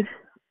never did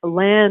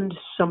land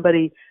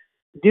somebody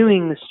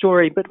doing the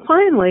story. But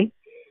finally,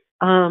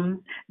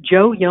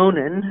 Joe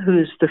Yonan,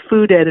 who's the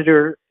food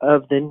editor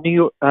of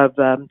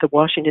the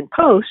Washington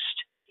Post,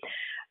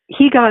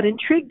 he got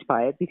intrigued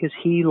by it because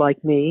he,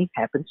 like me,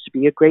 happens to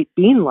be a great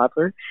bean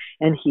lover,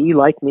 and he,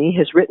 like me,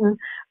 has written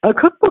a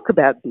cookbook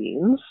about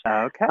beans.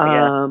 Okay.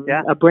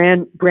 A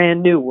brand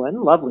new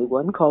one, lovely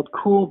one, called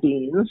Cool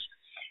Beans.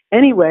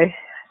 Anyway,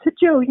 I said,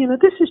 Joe,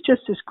 this is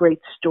just this great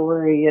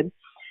story. And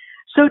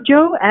so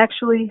Joe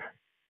actually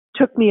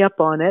took me up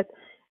on it,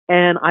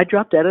 and I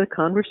dropped out of the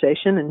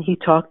conversation, and he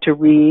talked to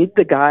Reed,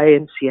 the guy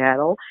in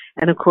Seattle.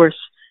 And of course,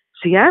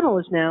 Seattle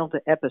is now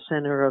the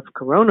epicenter of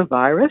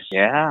coronavirus.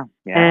 Yeah.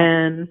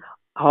 And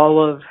all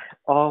of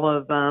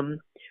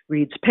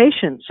Reed's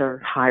patients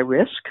are high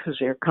risk because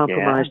they're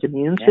compromised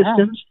immune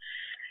systems.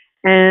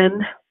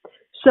 And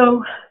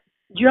so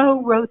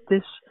Joe wrote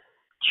this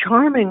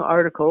charming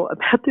article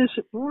about this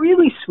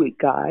really sweet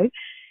guy,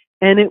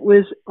 and it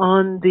was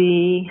on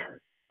the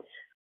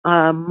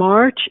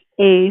March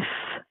 8th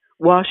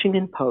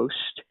Washington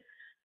Post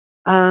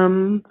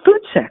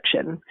food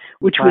section,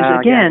 which was,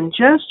 again,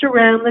 just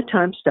around the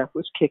time stuff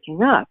was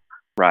kicking up.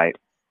 Right.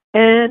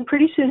 And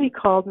pretty soon he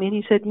called me and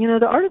he said,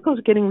 the article's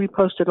getting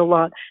reposted a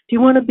lot. Do you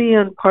want to be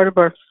on part of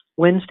our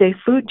Wednesday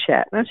food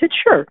chat? And I said,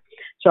 sure.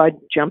 So I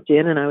jumped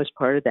in and I was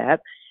part of that.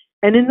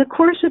 And in the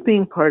course of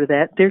being part of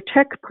that, their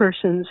tech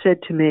person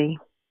said to me,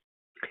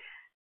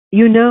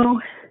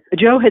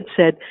 Joe had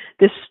said,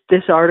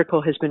 this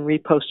article has been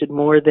reposted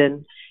more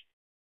than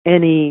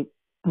any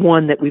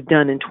one that we've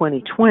done in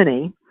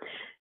 2020.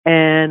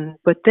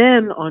 But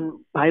then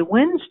by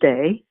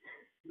Wednesday,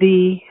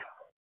 the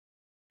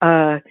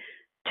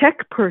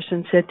tech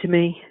person said to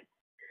me,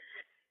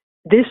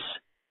 this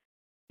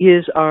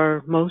is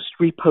our most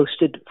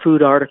reposted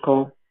food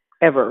article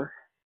ever.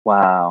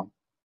 Wow.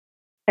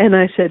 And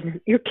I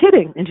said, you're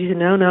kidding. And she said,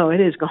 no, it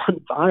has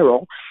gone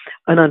viral,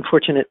 an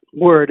unfortunate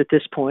word at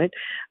this point.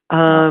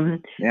 I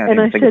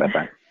didn't think about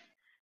that.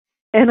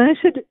 And I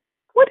said,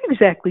 what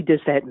exactly does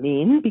that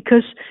mean?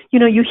 Because,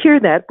 you hear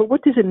that, but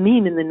what does it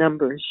mean in the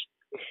numbers?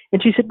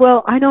 And she said,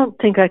 well, I don't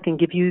think I can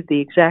give you the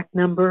exact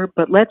number,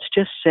 but let's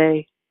just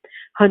say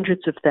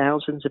hundreds of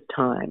thousands of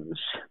times.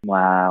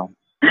 Wow.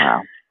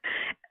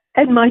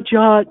 And my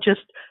jaw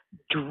just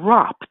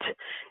dropped.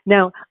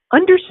 Now,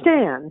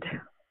 understand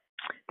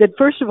that,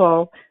 first of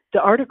all, the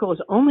article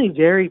is only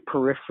very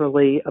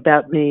peripherally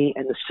about me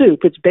and the soup.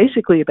 It's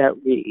basically about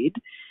Reed.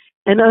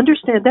 And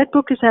understand that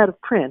book is out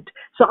of print,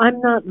 so I'm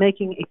not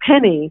making a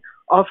penny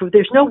off of.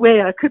 There's no way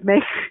I could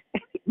make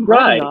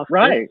money off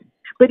it.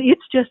 But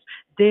it's just,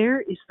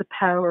 there is the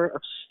power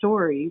of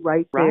story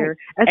right there,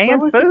 as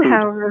and well as food. The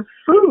power of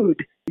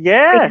food.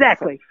 Yeah,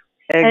 exactly.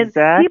 And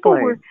people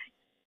were,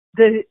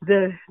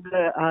 the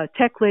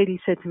tech lady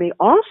said to me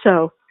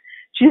also,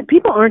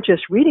 people aren't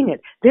just reading it,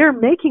 they're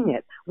making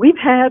it. We've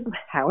had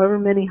however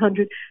many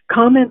hundred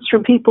comments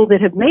from people that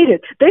have made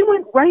it. They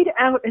went right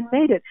out and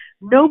made it.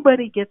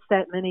 Nobody gets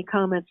that many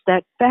comments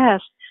that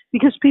fast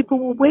because people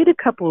will wait a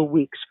couple of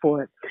weeks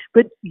for it.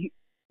 But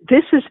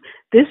this,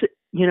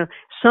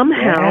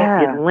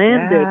 somehow it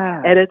landed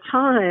at a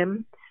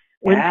time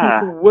when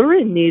people were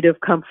in need of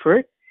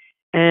comfort.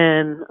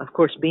 And of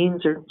course,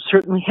 beans are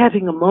certainly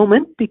having a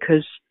moment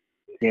because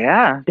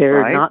they're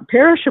not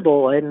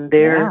perishable and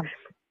they're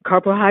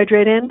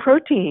carbohydrate and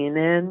protein,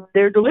 and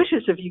they're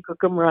delicious if you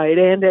cook them right,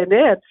 and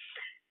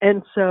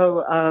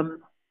so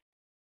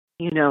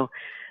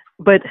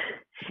but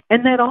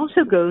and that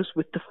also goes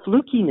with the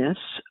flukiness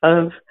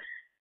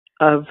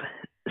of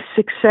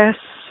success,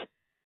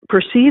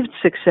 perceived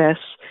success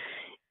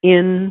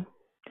in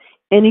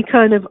any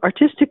kind of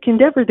artistic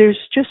endeavor. There's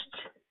just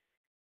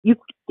you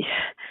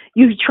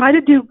try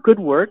to do good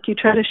work, you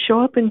try to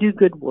show up and do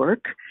good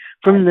work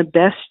from the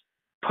best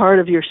part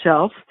of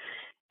yourself.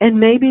 And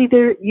maybe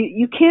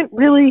you can't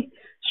really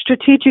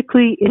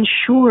strategically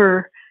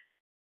ensure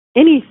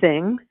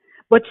anything,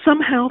 but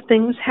somehow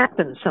things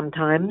happen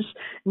sometimes,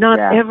 not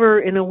ever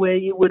in a way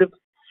you would have.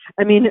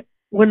 I mean,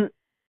 when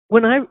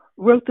I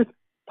wrote the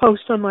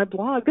post on my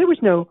blog, there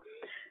was no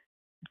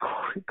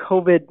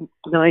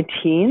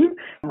COVID-19.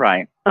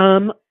 Right.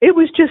 It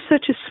was just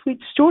such a sweet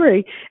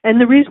story. And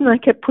the reason I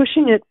kept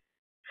pushing it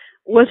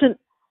wasn't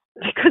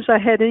because I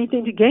had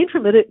anything to gain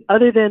from it,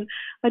 other than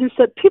I just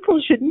thought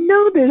people should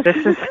know this.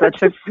 This is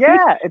such a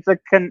it's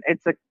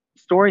a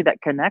story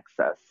that connects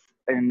us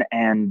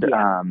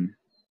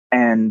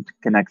and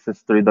connects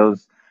us through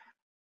those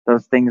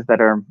things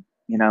that are,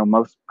 you know,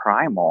 most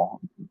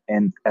primal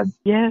and as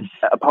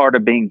a part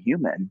of being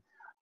human.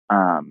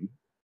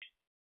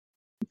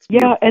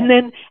 Yeah,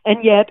 and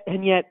yet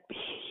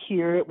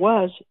here it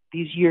was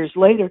these years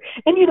later.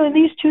 And, you know, in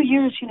these 2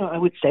 years, you know, I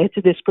would say it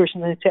to this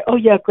person and they'd say, oh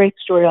yeah, great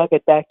story, I'll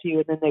get back to you.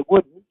 And then they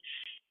wouldn't.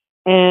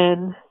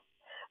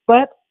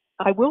 But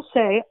I will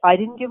say I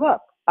didn't give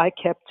up. I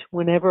kept,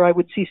 whenever I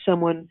would see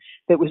someone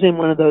that was in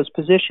one of those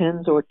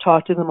positions or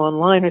talk to them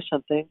online or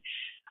something,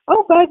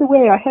 oh, by the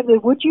way,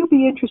 would you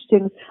be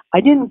interested?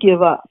 I didn't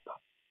give up.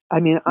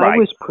 I mean, I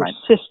was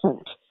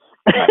persistent.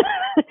 Right.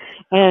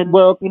 And,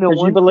 well, you know,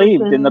 you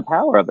believed in the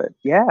power of it.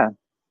 Yeah.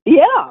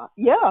 Yeah.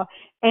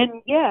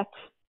 And yet,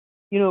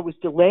 you know, it was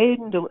delayed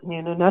and,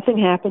 you know, nothing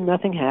happened,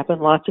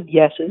 lots of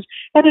yeses.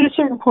 And at a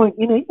certain point,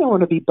 you know, you don't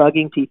want to be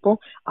bugging people.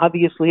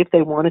 Obviously, if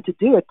they wanted to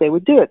do it, they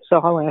would do it. So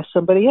I'll ask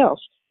somebody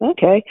else.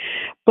 Okay.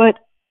 But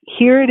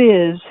here it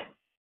is.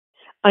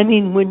 I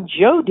mean, when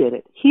Joe did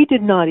it, he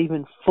did not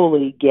even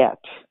fully get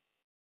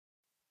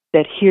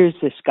that here's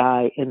this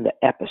guy in the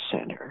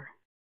epicenter.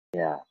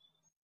 Yeah.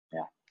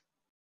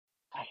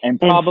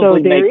 And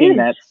probably making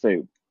that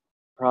soup.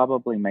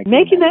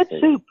 Making that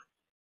soup.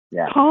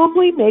 Yeah.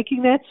 Calmly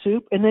making that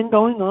soup and then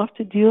going off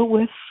to deal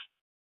with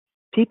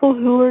people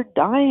who are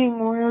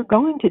dying or are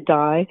going to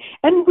die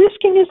and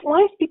risking his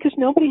life because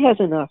nobody has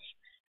enough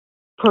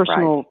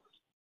personal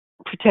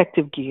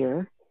protective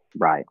gear.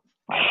 Right.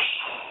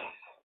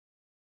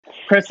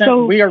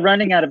 Kristen, we are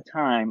running out of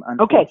time,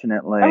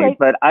 unfortunately. Okay.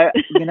 But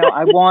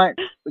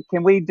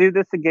can we do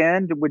this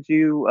again? Would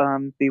you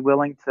be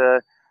willing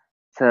to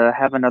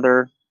have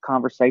another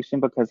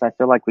conversation, because I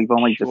feel like we've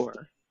only just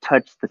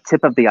touched the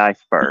tip of the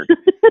iceberg.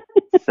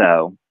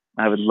 So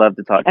I would love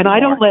to talk to you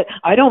more.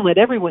 I don't let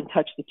everyone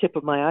touch the tip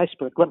of my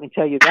iceberg, let me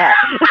tell you that.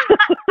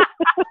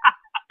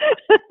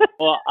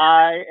 Well,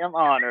 I am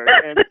honored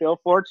and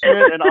feel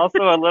fortunate and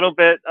also a little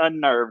bit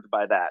unnerved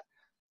by that.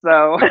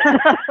 So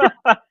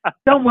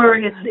don't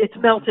worry, it's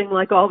melting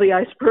like all the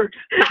icebergs.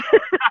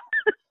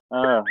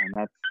 And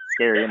that's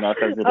scary enough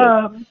as it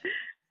is.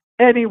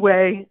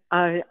 Anyway,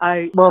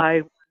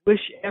 I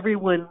wish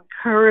everyone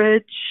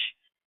courage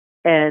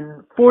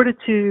and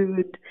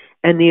fortitude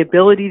and the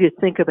ability to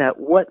think about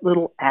what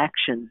little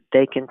action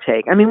they can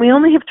take. I mean, we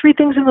only have 3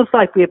 things in this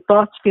life. We have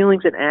thoughts,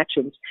 feelings, and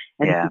actions.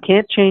 And if you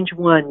can't change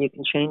one, you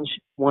can change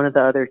one of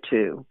the other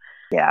 2.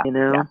 Yeah. You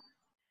know?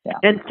 Yeah.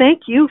 And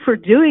thank you for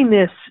doing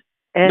this.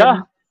 And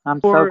I'm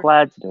so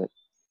glad to do it.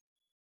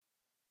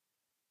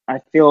 I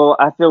feel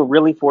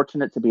really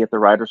fortunate to be at the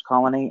Writers'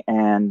 Colony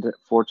and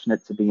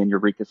fortunate to be in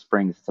Eureka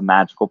Springs. It's a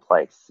magical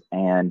place.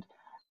 And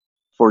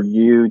for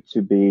you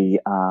to be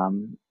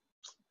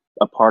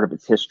a part of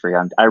its history,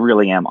 I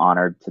really am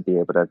honored to be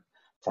able to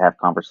have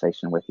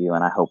conversation with you,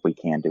 and I hope we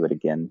can do it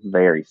again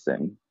very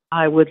soon.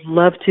 I would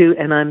love to,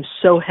 and I'm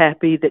so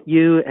happy that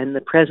you and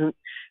the present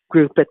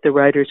group at the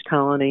Writers'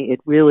 Colony, it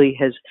really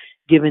has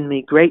given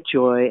me great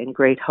joy and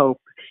great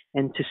hope,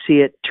 and to see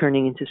it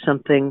turning into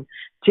something,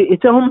 to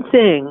its own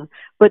thing.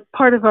 But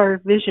part of our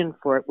vision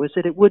for it was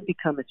that it would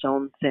become its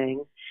own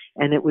thing,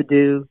 and it would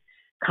do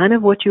kind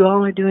of what you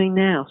all are doing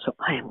now. So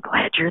I am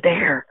glad you're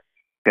there.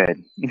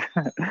 Good.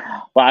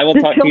 Well, I will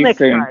talk to you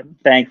soon. Time.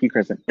 Thank you,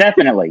 Kristen.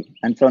 Definitely.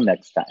 Until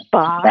next time.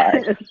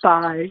 Bye.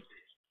 Bye.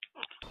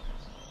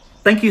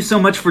 Thank you so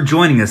much for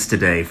joining us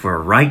today for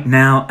Right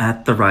Now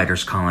at the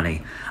Writers'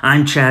 Colony.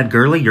 I'm Chad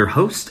Gurley, your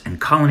host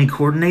and colony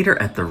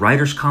coordinator at the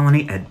Writers'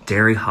 Colony at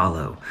Derry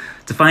Hollow.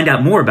 To find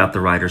out more about the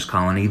Writers'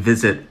 Colony,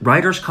 visit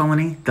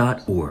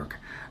writerscolony.org.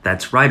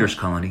 That's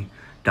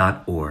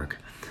writerscolony.org.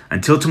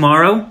 Until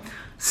tomorrow,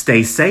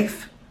 stay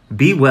safe,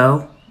 be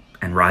well,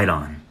 and write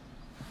on.